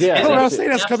 Yeah, Colorado State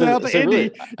that's coming out to Indy.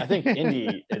 Really, I think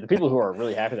Indy, the people who are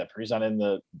really happy that Purdue's not in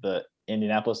the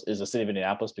Indianapolis is the city of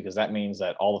Indianapolis, because that means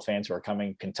that all the fans who are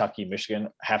coming Kentucky, Michigan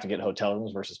have to get hotel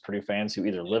rooms versus Purdue fans who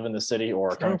either live in the city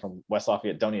or are coming from West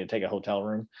Lafayette don't need to take a hotel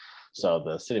room. So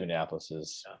the city of Indianapolis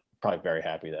is probably very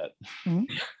happy that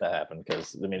that happened,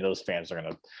 because those fans are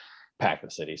going to pack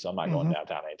the city. So I'm not going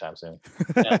downtown anytime soon.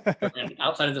 And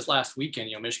outside of this last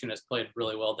weekend, Michigan has played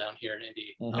really well down here in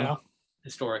Indy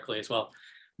historically as well.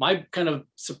 My kind of,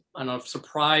 I don't know,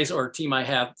 surprise or team I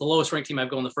have, the lowest ranked team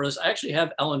I've gone the furthest, I actually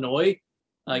have Illinois.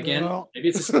 Again, maybe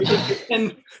it's a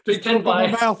Big Ten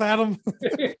bias. Mouth, Adam.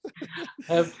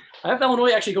 I have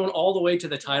Illinois actually going all the way to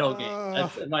the title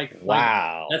game.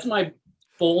 Wow. That's my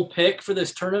bold pick for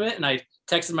this tournament. And I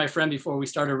texted my friend before we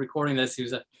started recording this,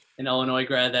 who's an Illinois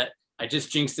grad, that I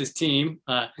just jinxed his team.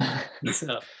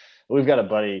 So. We've got a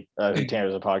buddy who Tanner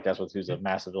does a podcast with who's a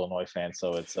massive Illinois fan.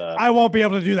 So it's I won't be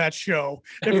able to do that show.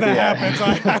 If that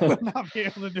happens, I will not be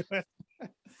able to do it.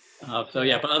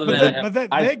 But other than that,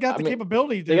 they got the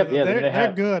capability.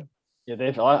 They're good. Yeah,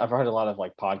 I've heard a lot of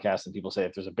like podcasts and people say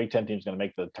if there's a Big Ten team who's going to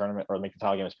make the tournament or make the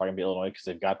title game, it's probably going to be Illinois, because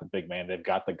they've got the big man, they've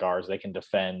got the guards, they can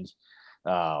defend.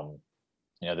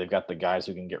 They've got the guys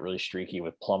who can get really streaky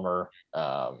with Plummer,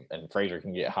 and Frazier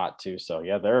can get hot too. So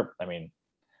they're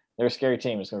a scary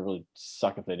team. It's going to really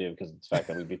suck if they do, because of the fact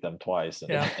that we beat them twice.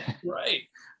 Right.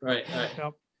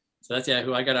 Yep. So that's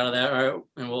who I got out of that. All right,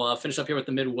 and we'll finish up here with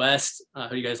the Midwest. Who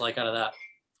do you guys like out of that?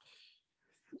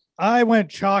 I went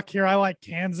chalk here. I like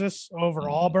Kansas over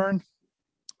Auburn.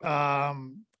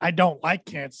 I don't like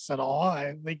Kansas at all.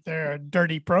 I think they're a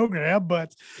dirty program,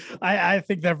 but I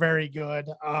think they're very good.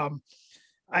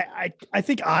 I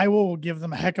think Iowa will give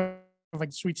them a heck of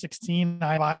like Sweet 16.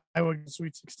 Iowa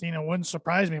Sweet 16. It wouldn't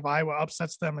surprise me if Iowa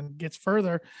upsets them and gets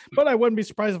further, but I wouldn't be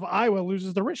surprised if Iowa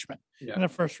loses to Richmond in the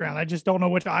first round. I just don't know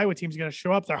which Iowa team's going to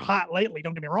show up. They're hot lately,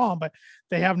 don't get me wrong, but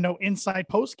they have no inside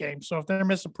post game. So if they're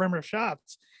missing perimeter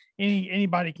shots,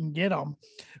 anybody can get them.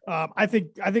 I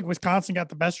think Wisconsin got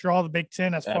the best draw of the Big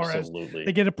Ten as far as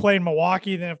they get to play in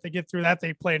Milwaukee. Then if they get through that,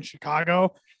 they play in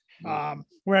Chicago.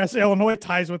 Whereas Illinois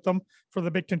ties with them for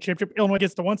the Big Ten championship. Illinois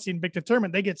gets the 1 seed in Big Ten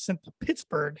tournament. They get sent to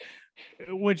Pittsburgh,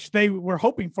 which they were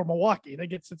hoping for Milwaukee. They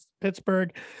get sent to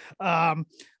Pittsburgh. I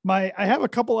have a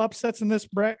couple upsets in this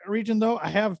region though. I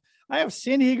have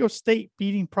San Diego State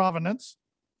beating Providence.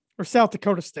 Or South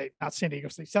Dakota State, not San Diego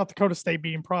State. South Dakota State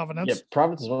beating Providence. Yeah,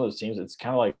 Providence is one of those teams. It's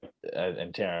kind of like,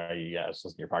 and Tanner,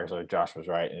 listen to your podcast, so Josh was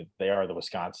right. They are the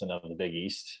Wisconsin of the Big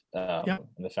East. And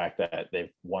the fact that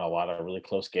they've won a lot of really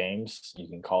close games, you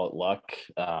can call it luck.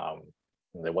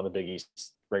 They won the Big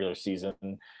East regular season,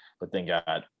 but then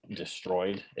got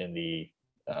destroyed in the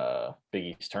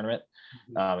Big East tournament.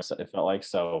 So it felt like,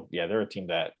 they're a team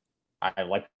that I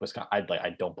like Wisconsin. I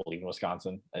don't believe in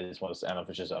Wisconsin. I just want to. I don't know if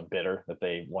it's just I'm bitter that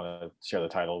they want to share the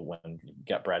title when you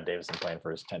got Brad Davison playing for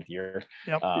his 10th year.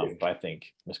 Yep. But I think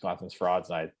Wisconsin's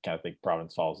frauds, and I kind of think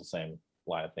Providence follows the same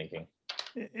line of thinking.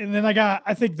 And then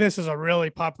I think this is a really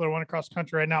popular one across the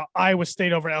country right now. Iowa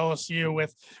State over LSU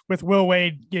with Will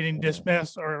Wade getting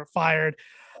dismissed or fired.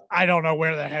 I don't know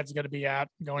where their head's going to be at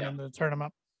going into the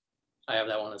tournament. I have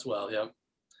that one as well. Yeah.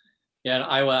 Yeah. And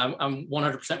Iowa, I'm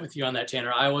 100% with you on that,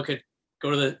 Tanner. Iowa could go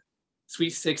to the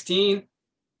Sweet 16.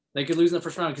 They could lose in the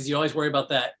first round because you always worry about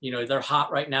that. They're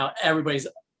hot right now. Everybody's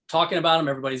talking about them.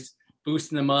 Everybody's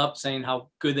boosting them up, saying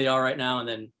how good they are right now. And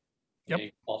then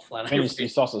they fall flat. You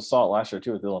also saw it last year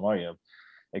too with Illinois.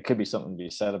 It could be something to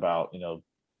be said about,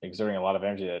 exerting a lot of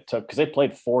energy that it took, because they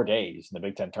played 4 days in the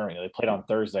Big Ten tournament. They played on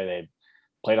Thursday. They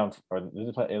played on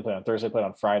Thursday, played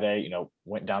on Friday,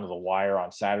 went down to the wire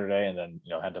on Saturday, and then,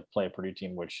 had to play a Purdue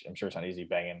team, which I'm sure it's not easy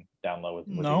banging down low with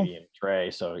Edey and Trey.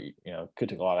 So, could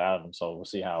take a lot out of them. So we'll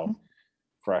see how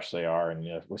fresh they are. And,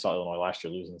 we saw Illinois last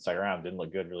year losing the second round. Didn't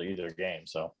look good really either game.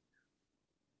 So.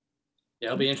 Yeah,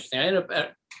 it'll be interesting. I ended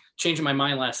up changing my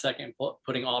mind last second,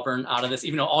 putting Auburn out of this,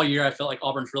 even though all year I felt like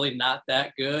Auburn's really not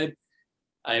that good.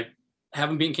 I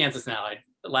haven't beaten Kansas now.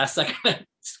 Last second.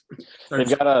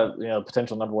 They've got a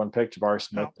potential number 1 pick, Jabari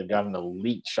Smith. They've got an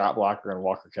elite shot blocker in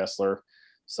Walker Kessler.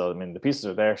 So the pieces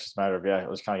are there. It's just a matter of it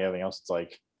was kind of everything else. It's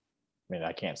like mean,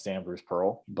 I can't stand Bruce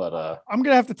Pearl, but I'm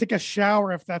gonna have to take a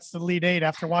shower if that's the lead eight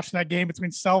after watching that game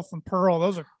between Self and Pearl.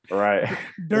 Those are right.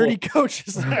 dirty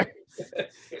coaches there.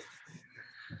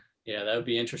 Yeah, that would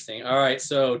be interesting. All right,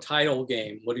 so title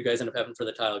game. What do you guys end up having for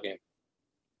the title game?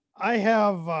 I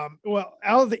have well,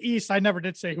 out of the East, I never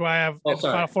did say who I have in the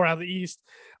Final Four out of the East.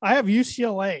 I have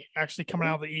UCLA actually coming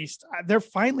out of the East. They're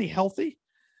finally healthy.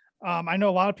 I know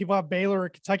a lot of people have Baylor or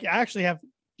Kentucky. I actually have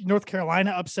North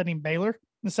Carolina upsetting Baylor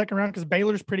in the second round because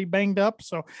Baylor's pretty banged up.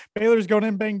 So Baylor's going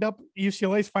in banged up.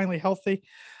 UCLA's finally healthy.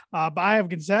 But I have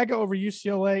Gonzaga over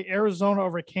UCLA, Arizona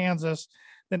over Kansas,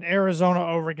 then Arizona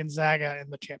over Gonzaga in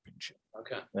the championship.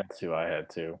 Okay. That's who I had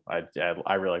too. I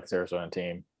really like this Arizona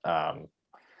team.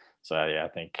 So yeah, I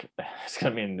think it's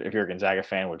gonna mean if you're a Gonzaga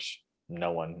fan, which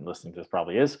no one listening to this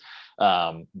probably is,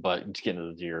 but just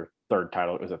getting to your third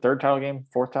title. Was it third title game,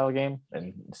 fourth title game,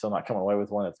 and still not coming away with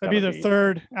one? It's that'd be the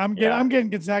third. I'm getting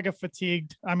Gonzaga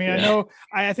fatigued. I mean, I know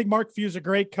I think Mark Few's a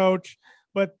great coach,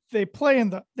 but they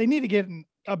need to get in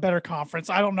a better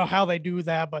conference. I don't know how they do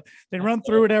that, but they run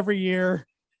through it every year.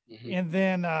 Mm-hmm. And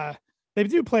then they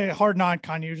do play a hard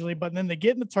non-con usually, but then they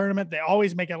get in the tournament. They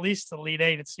always make at least the Elite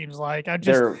Eight, it seems like.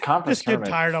 Their conference get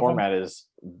tired format is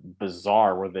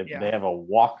bizarre where they have a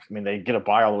walk. I mean, they get a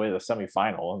bye all the way to the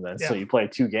semifinal, and then so you play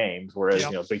 2 games, whereas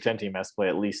Big Ten team has to play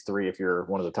at least 3 if you're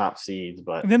one of the top seeds.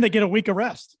 But and then they get a week of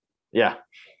rest. Yeah.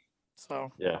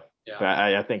 So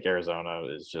I think Arizona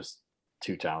is just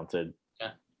too talented.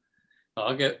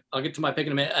 I'll get to my pick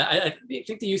in a minute. I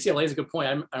think the UCLA is a good point.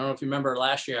 I don't know if you remember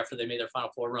last year after they made their Final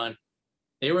Four run,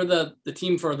 they were the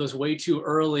team for those way too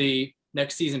early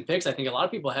next season picks. I think a lot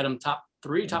of people had them top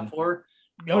 3, top 4.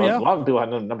 A lot of people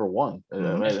had them number 1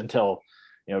 until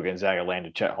Gonzaga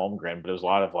landed Chet Holmgren. But it was a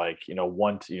lot of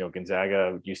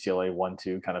Gonzaga, UCLA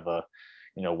 1-2 kind of a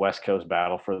West Coast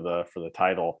battle for the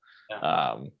title.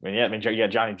 Yeah. You got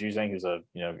Johnny Juzang, who's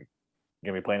going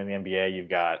to be playing in the NBA. You've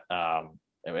got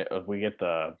if we get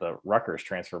the Rutgers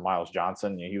transfer, Miles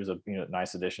Johnson, he was a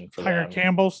nice addition for them. Tyger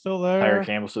Campbell's still there. Tyger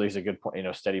Campbell, so he's a good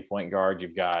steady point guard.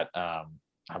 You've got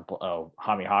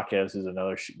Jaime Jaquez, who's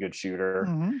another good shooter.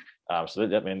 Mm-hmm. So they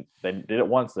did it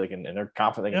onse. And they're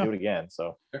confident they can do it again.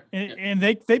 So and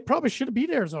they probably should have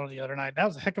beat Arizona the other night. That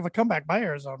was a heck of a comeback by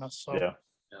Arizona. So yeah,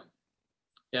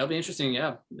 it'll be interesting.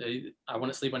 Yeah, I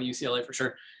want to sleep on UCLA for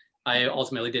sure. I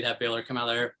ultimately did have Baylor come out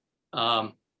there.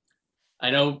 I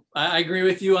know I agree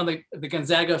with you on the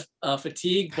Gonzaga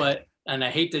fatigue, and I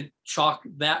hate to chalk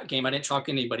that game. I didn't chalk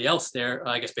anybody else there.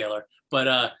 I guess Baylor, but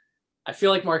I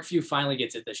feel like Mark Few finally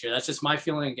gets it this year. That's just my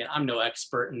feeling. Again, I'm no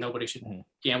expert, and nobody should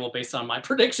gamble based on my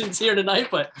predictions here tonight.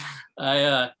 But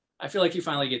I feel like he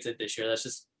finally gets it this year. That's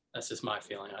just my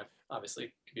feeling. I obviously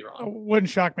could be wrong. It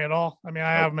wouldn't shock me at all. I mean,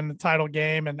 I have him in the title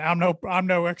game, and I'm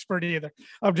no expert either.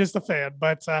 I'm just a fan.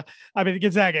 But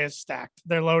Gonzaga is stacked.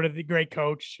 They're loaded. The great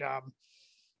coach.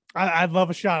 I'd love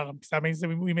a shot at them because that means that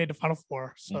we made the Final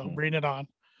Four. So bring it on.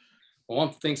 Well,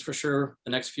 one thing's for sure,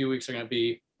 the next few weeks are going to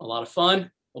be a lot of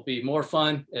fun. Will be more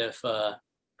fun if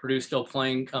Purdue's still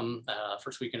playing come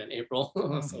first weekend in April.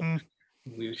 So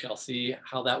we shall see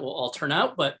how that will all turn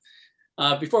out. But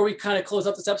before we kind of close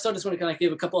up this episode, I just want to kind of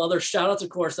give a couple other shout outs. Of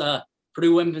course,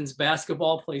 Purdue women's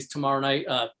basketball plays tomorrow night.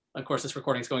 Of course, this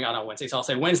recording is going out on Wednesday. So I'll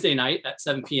say Wednesday night at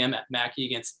 7 p.m. at Mackey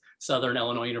against Southern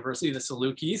Illinois University, the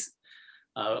Salukis.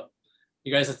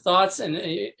 You guys have thoughts, and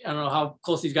I don't know how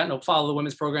close he's gotten to follow the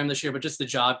women's program this year, but just the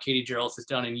job Katie Gerald has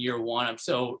done in year 1. I'm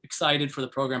so excited for the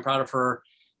program, proud of her,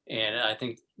 and I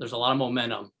think there's a lot of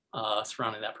momentum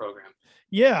surrounding that program.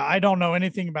 Yeah, I don't know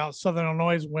anything about Southern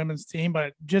Illinois' women's team,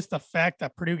 but just the fact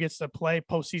that Purdue gets to play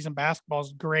postseason basketball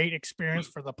is great experience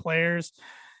for the players,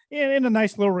 and a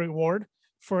nice little reward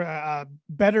for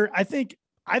better. I think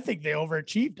they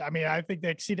overachieved. I mean, I think they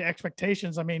exceeded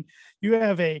expectations. I mean, you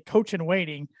have a coach in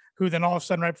waiting who then all of a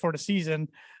sudden right before the season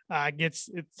gets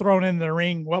thrown in the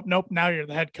ring. Well, nope, now you're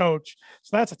the head coach.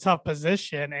 So that's a tough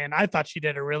position. And I thought she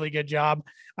did a really good job.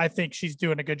 I think she's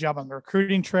doing a good job on the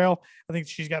recruiting trail. I think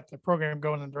she's got the program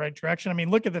going in the right direction. I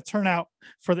mean, look at the turnout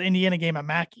for the Indiana game at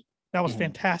Mackey. That was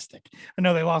fantastic. I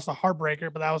know they lost a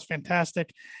heartbreaker, but that was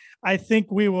fantastic. I think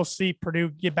we will see Purdue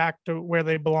get back to where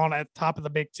they belong at the top of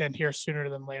the Big Ten here sooner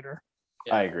than later.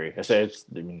 I agree. I say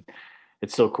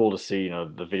it's so cool to see,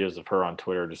 the videos of her on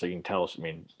Twitter, just so you can tell,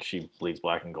 she bleeds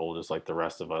black and gold just like the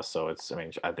rest of us. So I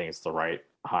think it's the right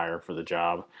hire for the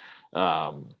job.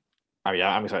 I'm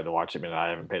excited to watch it. I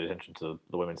haven't paid attention to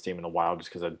the women's team in a while just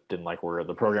because I didn't like where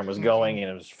the program was going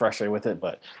and I was frustrated with it.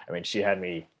 But she had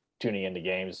me tuning into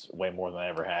games way more than I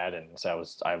ever had, and so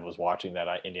I was watching that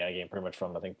Indiana game pretty much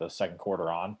from I think the second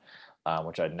quarter on,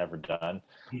 which I'd never done.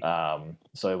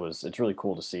 So it's really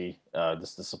cool to see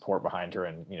just the support behind her,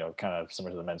 and kind of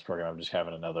similar to the men's program, I'm just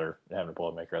having a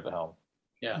Boilermaker at the helm.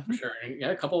 Yeah, for sure. And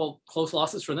a couple of close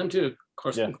losses for them too. Of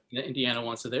course, the Indiana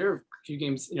one. So there are a few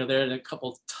games. They're in a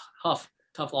couple tough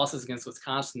losses against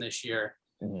Wisconsin this year.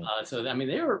 So I mean,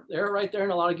 they were right there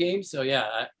in a lot of games. So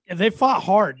yeah, they fought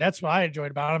hard. That's what I enjoyed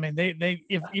about it. I mean,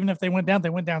 even if they went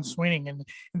down swinging, and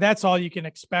that's all you can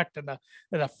expect in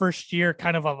the first year,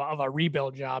 kind of a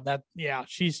rebuild job.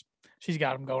 She's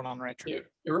got them going on the right track.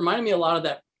 It reminded me a lot of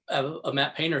that of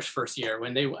Matt Painter's first year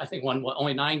when they I think won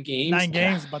only 9 games. 9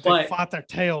 games, but they fought their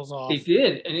tails off. They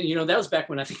did, and that was back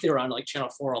when I think they were on like Channel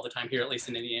 4 all the time here, at least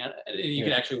in Indiana, and you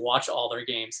could actually watch all their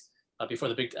games. Before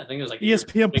the I think it was like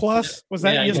ESPN Plus. Was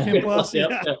that ESPN Plus? Yeah.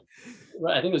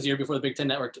 Right. I think it was the year before the Big Ten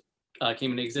Network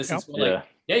came into existence. Yep.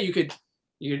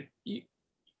 But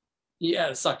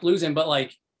it sucked losing, but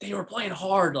like they were playing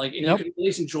hard. Like you could at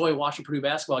least enjoy watching Purdue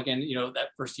basketball again. That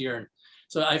first year, and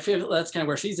so I feel that's kind of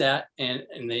where she's at, and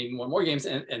they won more games.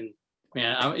 And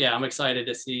man, I'm excited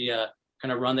to see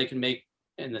kind of run they can make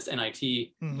in this NIT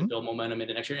to build momentum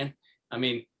into next year. And I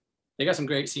mean, they got some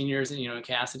great seniors, and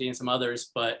Cassidy and some others,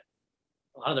 but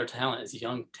a lot of their talent is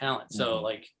young talent. So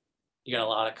like you got a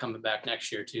lot of coming back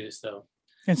next year too. So,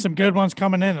 and some good ones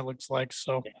coming in, it looks like.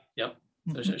 So, yep.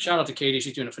 So shout out to Katie.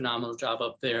 She's doing a phenomenal job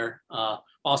up there.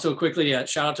 Also quickly,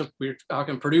 shout out to, we're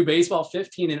talking Purdue baseball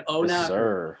 15-0 now.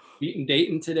 Sir. Beating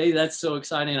Dayton today. That's so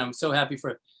exciting. I'm so happy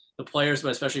for the players,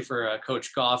 but especially for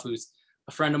Coach Goff, who's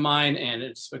a friend of mine and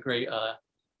it's a great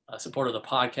supporter of the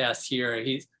podcast here.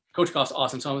 Coach Goff's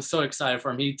awesome. So I'm so excited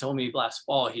for him. He told me last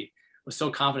fall, he was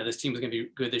so confident this team was going to be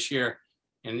good this year.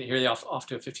 And here they off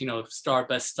to a 15-0 start,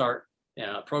 best start in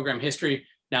program history.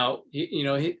 Now,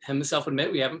 he himself would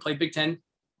admit we haven't played Big Ten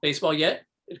baseball yet.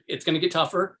 It's going to get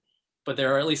tougher, but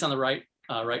they're at least on the right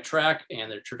track,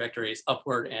 and their trajectory is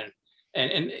upward.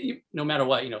 And no matter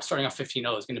what, starting off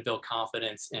 15-0 is going to build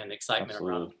confidence and excitement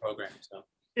around the program. So.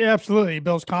 Yeah, absolutely. It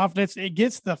builds confidence. It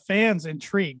gets the fans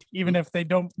intrigued, even if they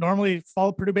don't normally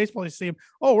follow Purdue baseball. They see them,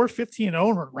 we're 15-0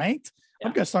 and we're ranked.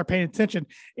 I'm going to start paying attention.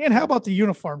 And how about the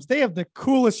uniforms? They have the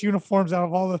coolest uniforms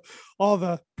out of all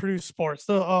the Purdue sports.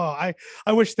 So, I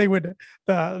wish they would,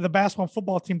 the basketball and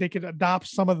football team, they could adopt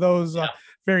some of those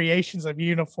variations of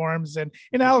uniforms. And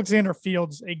in Alexander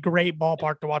Field's a great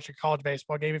ballpark to watch a college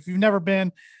baseball game. If you've never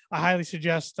been, I highly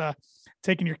suggest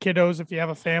taking your kiddos if you have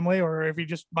a family, or if you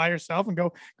just by yourself, and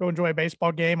go enjoy a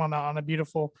baseball game on a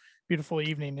beautiful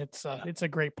evening. It's a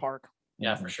great park.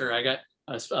 Yeah, for sure. I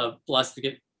was blessed to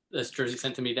get this jersey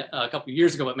sent to me a couple of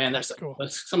years ago, but man, that's cool.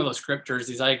 Some of those script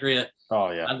jerseys. I agree.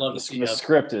 I'd love to see the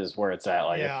script is where it's at.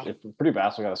 Like if Purdue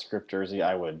basketball got a script jersey,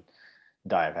 I would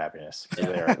die of happiness.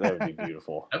 That would be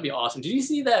beautiful. That'd be awesome. Did you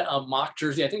see that mock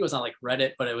jersey? I think it was on like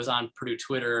Reddit, but it was on Purdue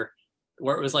Twitter,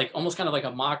 where it was like almost kind of like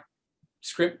a mock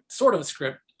script, sort of a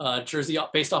script jersey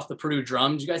based off the Purdue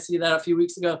drum. Did you guys see that a few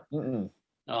weeks ago? Mm-mm.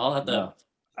 I'll have to. No.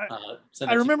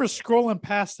 I remember scrolling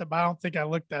past it, but I don't think I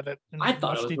looked at it. I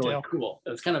thought it was really cool.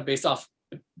 It was kind of based off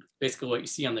basically what you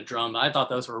see on the drum. I thought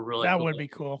those were really that cool. would be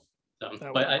cool.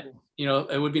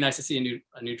 It would be nice to see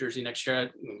a new jersey next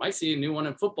year. We might see a new one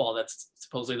in football. That's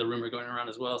supposedly the rumor going around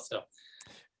as well. So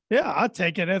yeah, I'll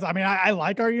take it. I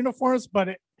like our uniforms, but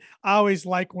I always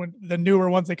like when the newer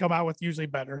ones they come out with usually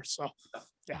better. So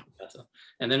yeah.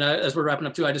 And then as we're wrapping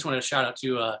up too, I just wanted to shout out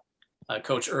to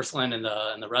Coach Ursland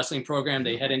and the wrestling program.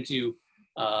 They head into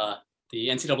the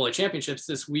NCAA championships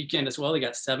this weekend as well. They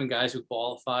got 7 guys who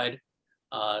qualified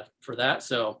for that.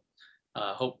 So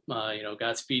hope,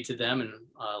 Godspeed to them, and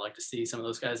like to see some of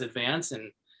those guys advance.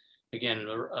 And again,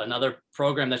 another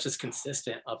program that's just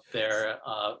consistent up there,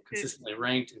 consistently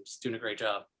ranked and just doing a great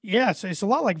job. Yeah, so it's a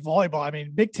lot like volleyball. I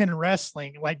mean, Big Ten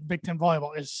wrestling, like Big Ten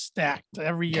volleyball, is stacked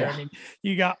every year. Yeah. I mean,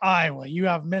 you got Iowa, you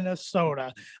have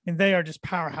Minnesota. I mean, they are just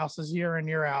powerhouses year in,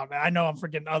 year out. I know I'm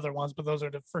forgetting other ones, but those are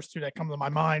the first 2 that come to my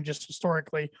mind just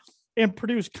historically. And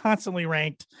Purdue's constantly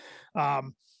ranked.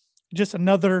 Just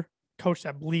another coach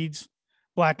that bleeds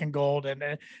black and gold.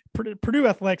 And Purdue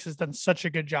Athletics has done such a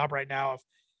good job right now of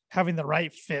having the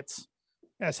right fits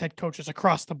as head coaches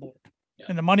across the board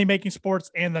in the money-making sports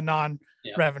and the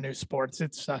non-revenue sports.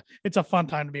 It's a fun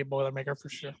time to be a Boilermaker for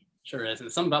sure. Sure is.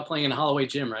 It's something about playing in a Holloway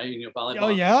gym, right? Volleyball. Oh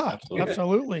yeah,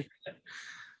 absolutely.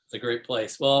 It's a great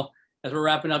place. Well, as we're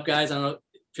wrapping up, guys, I don't know,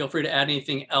 feel free to add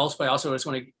anything else, but I also just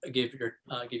want to give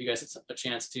you guys a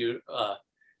chance to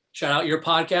shout out your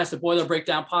podcast, the Boiler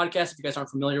Breakdown Podcast. If you guys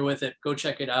aren't familiar with it, go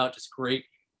check it out. Just great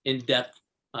in-depth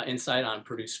insight on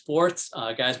Purdue sports.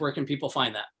 Guys, where can people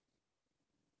find that?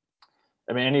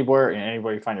 I mean, anywhere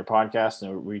you find your podcast,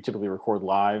 and we typically record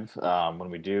live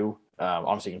when we do.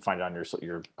 Obviously, you can find it on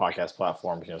your podcast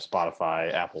platforms,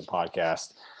 Spotify, Apple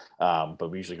Podcast.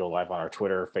 But we usually go live on our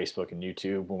Twitter, Facebook, and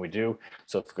YouTube when we do.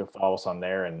 So if you can follow us on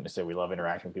there, and say we love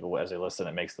interacting with people as they listen,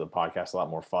 it makes the podcast a lot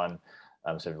more fun.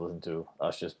 So if you listen to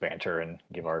us just banter and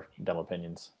give our dumb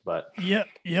opinions. But yep.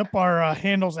 Our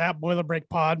handle's at Boiler Break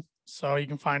Pod. So you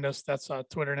can find us. That's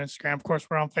Twitter and Instagram. Of course,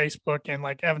 we're on Facebook, and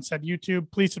like Evan said,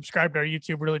 YouTube. Please subscribe to our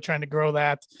YouTube. We're really trying to grow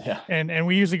that. Yeah. And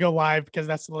we usually go live because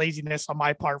that's the laziness on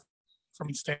my part from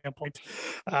a standpoint.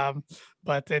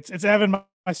 But it's Evan,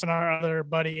 my son, our other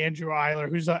buddy, Andrew Eiler,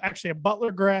 who's actually a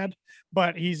Butler grad,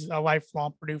 but he's a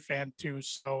lifelong Purdue fan too.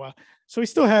 So he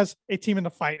still has a team in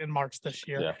the fight in March this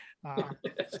year.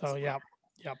 Yeah.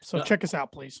 Yep. So check us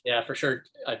out, please. Yeah, for sure.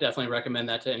 I definitely recommend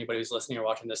that to anybody who's listening or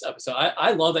watching this episode.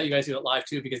 I love that you guys do it live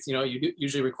too, because, you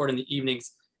usually record in the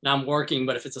evenings and I'm working,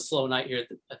 but if it's a slow night here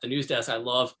at the news desk, I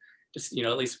love just,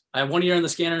 at least I have one ear in the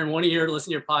scanner and one ear to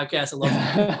listen to your podcast. I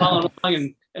love following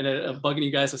along and bugging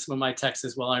you guys with some of my texts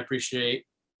as well. I appreciate,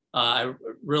 I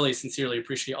really sincerely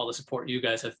appreciate all the support you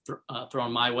guys have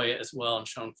thrown my way as well and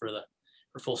shown for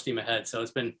Full Steam Ahead. So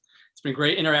it's been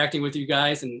great interacting with you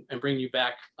guys and bringing you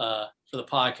back for the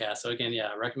podcast. So again,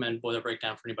 I recommend Boiler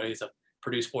Breakdown for anybody who's a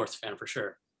Purdue sports fan for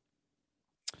sure.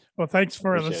 Well, thanks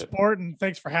for the support and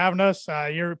thanks for having us.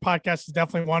 Your podcast is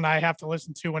definitely one I have to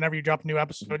listen to whenever you drop a new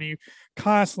episode. You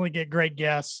constantly get great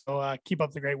guests. So keep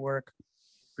up the great work.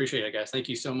 Appreciate it, guys. Thank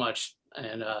you so much.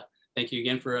 And thank you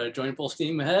again for joining Full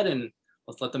Steam Ahead, and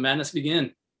let's let the madness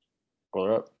begin.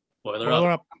 Boiler up.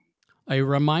 Boiler up. A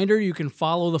reminder, you can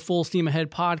follow the Full Steam Ahead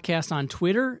podcast on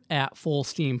Twitter at Full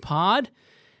Steam Pod.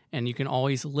 And you can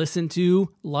always listen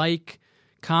to, like,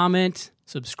 comment,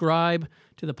 subscribe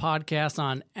to the podcast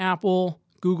on Apple,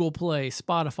 Google Play,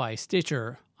 Spotify,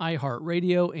 Stitcher,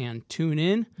 iHeartRadio, and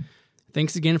TuneIn.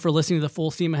 Thanks again for listening to the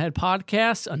Full Steam Ahead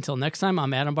podcast. Until next time,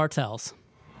 I'm Adam Bartels.